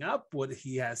coming up, what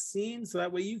he has seen, so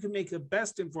that way you can make a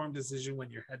best informed decision when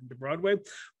you're heading to Broadway.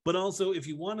 But also, if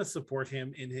you want to support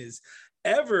him in his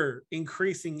ever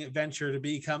increasing venture to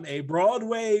become a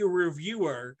Broadway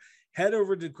reviewer, head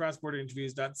over to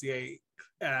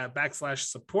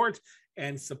crossborderinterviews.ca/support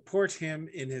and support him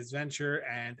in his venture,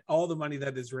 and all the money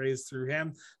that is raised through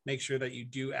him, make sure that you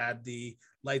do add the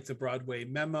Lights of Broadway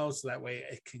memo, so that way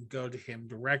it can go to him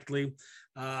directly,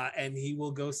 and he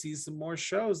will go see some more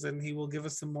shows, and he will give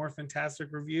us some more fantastic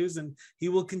reviews, and he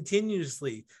will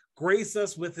continuously grace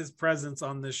us with his presence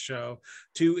on this show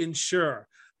to ensure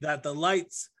that the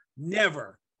lights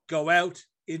never go out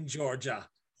in Georgia.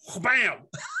 Bam!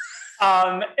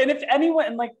 And if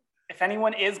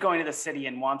anyone is going to the city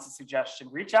and wants a suggestion,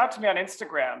 reach out to me on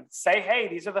Instagram. Say, hey,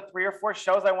 these are the 3 or 4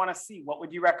 shows I want to see. What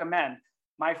would you recommend?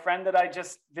 My friend that I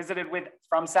just visited with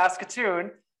from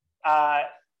Saskatoon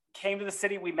came to the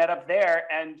city. We met up there,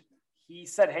 and he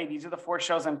said, hey, these are the 4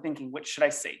 shows I'm thinking. Which should I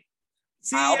see?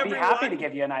 I'll be happy to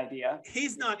give you an idea.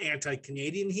 He's not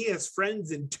anti-Canadian. He has friends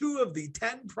in 2 of the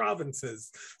 10 provinces.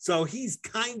 So he's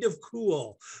kind of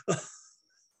cool.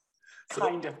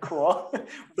 Kind of cool.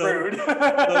 Rude.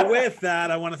 So with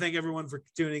that, I want to thank everyone for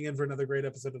tuning in for another great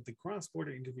episode of the Cross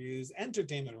Border Interviews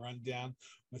Entertainment Rundown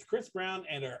with Chris Brown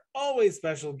and our always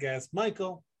special guest,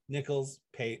 Michael Nichols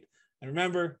Pate. And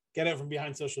remember, get out from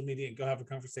behind social media and go have a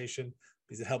conversation,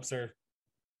 because it helps our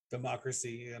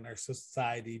democracy and our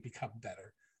society become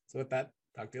better. So with that,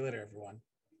 talk to you later, everyone.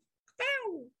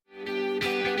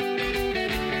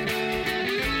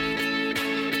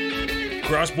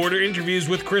 Cross Border Interviews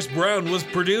with Chris Brown was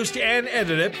produced and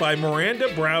edited by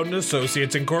Miranda Brown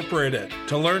Associates Incorporated.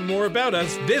 To learn more about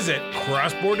us, visit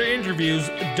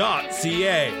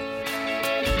crossborderinterviews.ca.